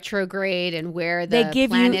in retrograde and where the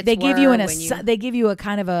planets were. They give you a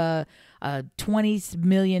kind of a 20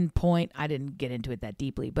 million point. I didn't get into it that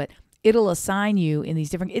deeply, but it'll assign you in these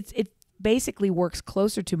different. It basically works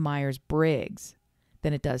closer to Myers-Briggs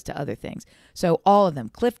than it does to other things. So all of them,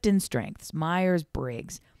 Clifton Strengths,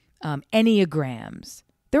 Myers-Briggs, Enneagrams,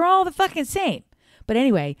 they're all the fucking same. But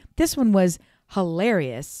anyway, this one was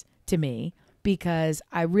hilarious to me because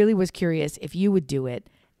I really was curious if you would do it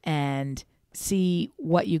and see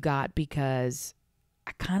what you got, because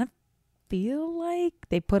I kind of feel like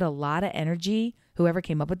they put a lot of energy, whoever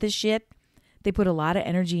came up with this shit, they put a lot of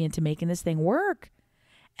energy into making this thing work.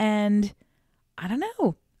 And I don't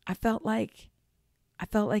know. I felt like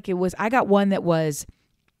it was, I got one that was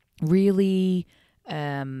really,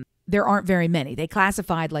 there aren't very many. They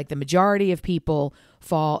classified like the majority of people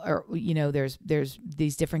fall, or, there's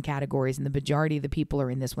these different categories, and the majority of the people are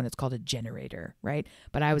in this one. It's called a generator, right?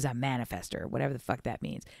 But I was a manifester, whatever the fuck that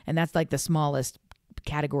means. And that's like the smallest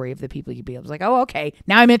category of the people you'd be able to, like, oh, okay,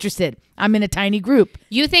 now I'm interested. I'm in a tiny group.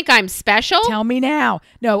 You think I'm special? Tell me now.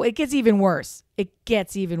 No, it gets even worse.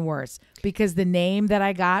 Because the name that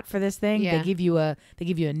I got for this thing, they give you a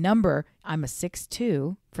number. I'm a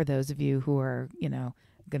 6'2", for those of you who are,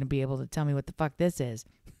 going to be able to tell me what the fuck this is.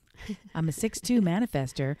 I'm a 6'2"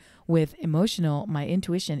 manifester with emotional. My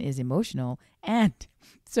intuition is emotional. And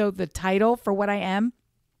so the title for what I am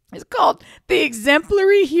is called The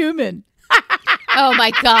Exemplary Human. Oh,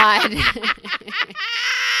 my God.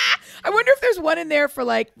 I wonder if there's one in there for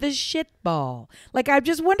like the shit ball. Like, I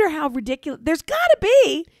just wonder how ridiculous. There's got to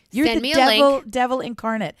be. You're Send the me a link. devil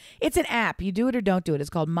incarnate. It's an app. You do it or don't do it. It's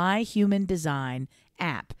called My Human Design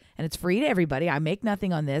app. And it's free to everybody. I make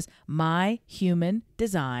nothing on this. My Human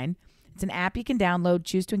Design. It's an app you can download,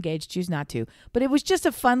 choose to engage, choose not to. But it was just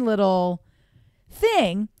a fun little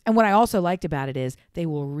thing. And what I also liked about it is they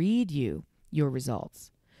will read you your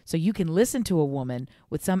results. So you can listen to a woman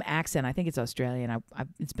with some accent. I think it's Australian.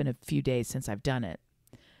 It's been a few days since I've done it.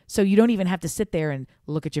 So you don't even have to sit there and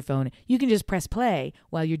look at your phone. You can just press play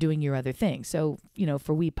while you're doing your other thing. So,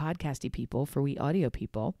 for we podcasty people, for we audio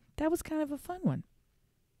people, that was kind of a fun one.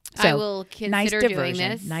 So, I will consider doing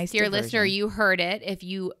this. Dear listener, you heard it. If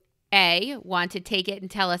you, want to take it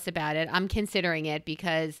and tell us about it, I'm considering it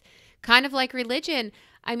because kind of like religion,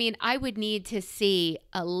 I mean, I would need to see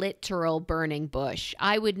a literal burning bush.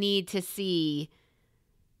 I would need to see,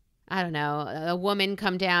 I don't know, a woman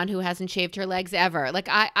come down who hasn't shaved her legs ever. Like,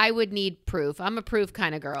 I would need proof. I'm a proof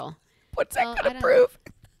kind of girl. What's that going to prove?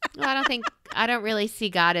 Well, I don't really see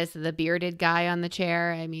God as the bearded guy on the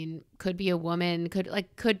chair. I mean, could be a woman,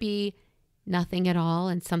 could be nothing at all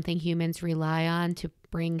and something humans rely on to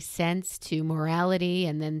bring sense to morality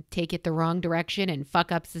and then take it the wrong direction and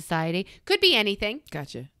fuck up society. Could be anything.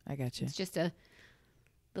 Gotcha. I gotcha. It's just a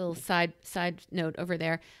little side note over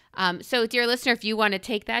there. So, dear listener, if you want to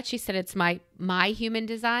take that, she said it's my Human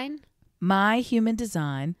Design. My Human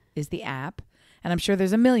Design is the app. And I'm sure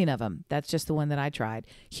there's a million of them. That's just the one that I tried.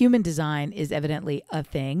 Human design is evidently a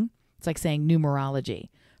thing. It's like saying numerology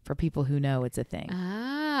for people who know it's a thing.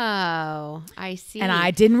 Oh, I see. And I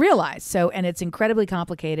didn't realize. And it's incredibly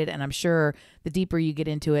complicated. And I'm sure the deeper you get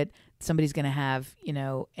into it, somebody's going to have,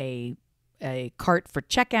 a cart for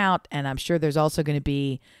checkout. And I'm sure there's also going to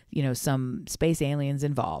be, some space aliens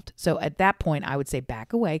involved. So at that point, I would say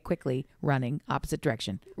back away quickly, running opposite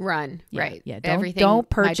direction. Run. Yeah, right. Yeah. Don't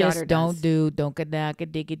purchase. Don't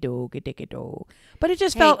diggy do. But it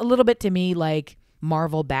just felt a little bit to me like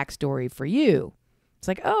Marvel backstory for you. It's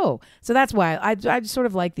like, oh, so that's why I sort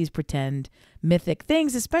of like these pretend mythic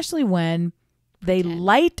things, especially when they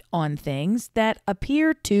light on things that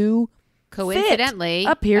appear to coincidentally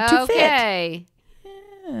to fit.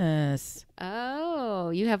 Yes. Oh,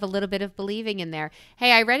 you have a little bit of believing in there.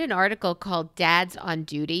 Hey, I read an article called Dads on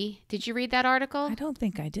Duty. Did you read that article? I don't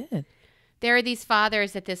think I did. There are these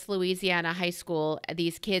fathers at this Louisiana high school.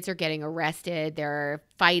 These kids are getting arrested. They're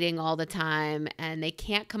fighting all the time, and they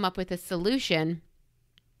can't come up with a solution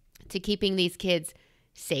to keeping these kids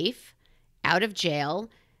safe, out of jail,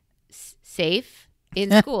 safe in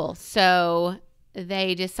school. So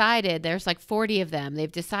they decided, there's like 40 of them,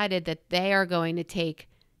 they've decided that they are going to take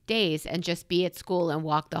days and just be at school and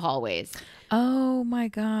walk the hallways. Oh my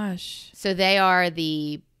gosh. So they are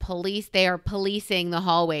the police. They are policing the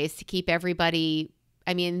hallways to keep everybody.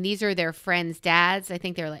 I mean, these are their friends' dads. I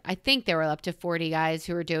think there were up to 40 guys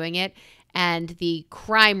who were doing it. And the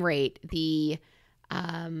crime rate, the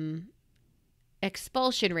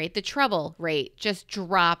expulsion rate, the trouble rate just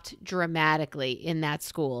dropped dramatically in that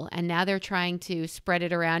school. And now they're trying to spread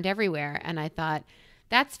it around everywhere. And I thought,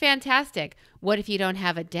 that's fantastic. What if you don't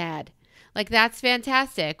have a dad? Like, that's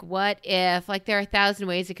fantastic. What if, like, there are 1,000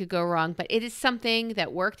 ways it could go wrong, but it is something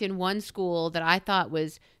that worked in one school that I thought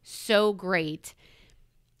was so great.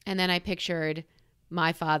 And then I pictured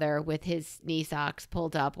my father with his knee socks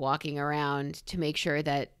pulled up, walking around to make sure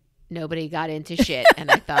that nobody got into shit. And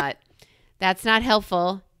I thought, that's not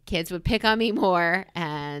helpful. Kids would pick on me more.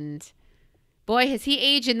 And boy, has he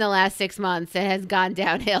aged in the last 6 months. It has gone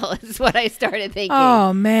downhill is what I started thinking.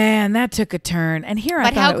 Oh, man, that took a turn. And here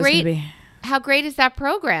I thought it was going to be. How great is that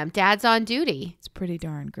program, Dads on Duty? It's pretty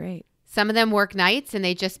darn great. Some of them work nights, and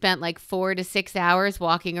they just spent like 4 to 6 hours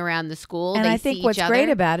walking around the school. And I think what's great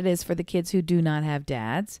about it is for the kids who do not have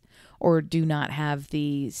dads or do not have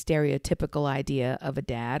the stereotypical idea of a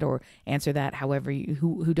dad, or answer that however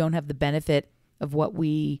who don't have the benefit of what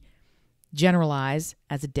we generalize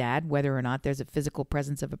as a dad, whether or not there's a physical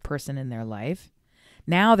presence of a person in their life.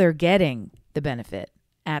 Now they're getting the benefit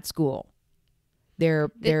at school.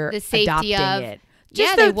 They're the safety adopting of it.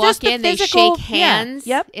 They walk in, they shake hands.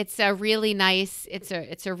 Yeah, yep. It's a really nice. It's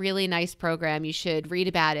a really nice program. You should read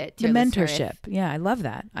about it. The mentorship. Yeah, I love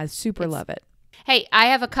that. I super love it. Hey, I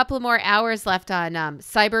have a couple more hours left on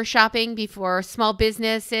cyber shopping before small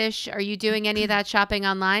business-ish. Are you doing any of that shopping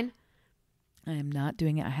online? I am not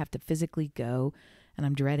doing it. I have to physically go, and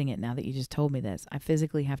I'm dreading it now that you just told me this. I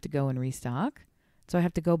physically have to go and restock. So I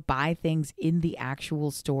have to go buy things in the actual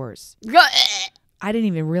stores. I didn't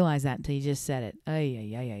even realize that until you just said it.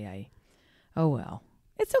 Ay. Oh, well.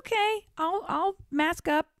 It's okay. I'll mask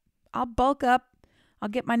up. I'll bulk up. I'll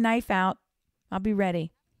get my knife out. I'll be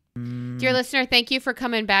ready. Dear listener, thank you for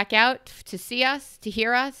coming back out to see us, to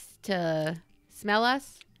hear us, to smell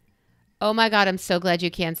us. Oh my God, I'm so glad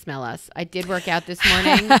you can smell us. I did work out this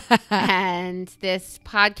morning, and this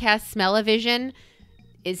podcast smell-o-vision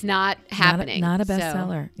is not happening. Not a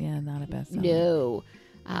bestseller. Not a bestseller.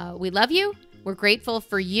 No. We love you. We're grateful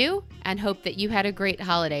for you and hope that you had a great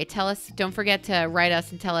holiday. Don't forget to write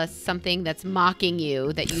us and tell us something that's mocking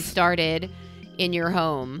you that you started in your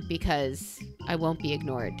home, because I won't be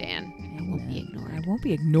ignored, Dan. I won't be ignored. I won't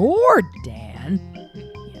be ignored, Dan.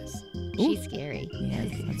 Yes. She's scary.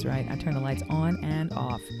 Yes, that's right. I turn the lights on and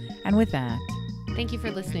off. And with that, thank you for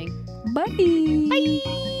listening. Bye.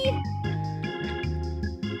 Bye.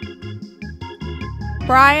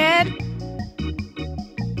 Brian.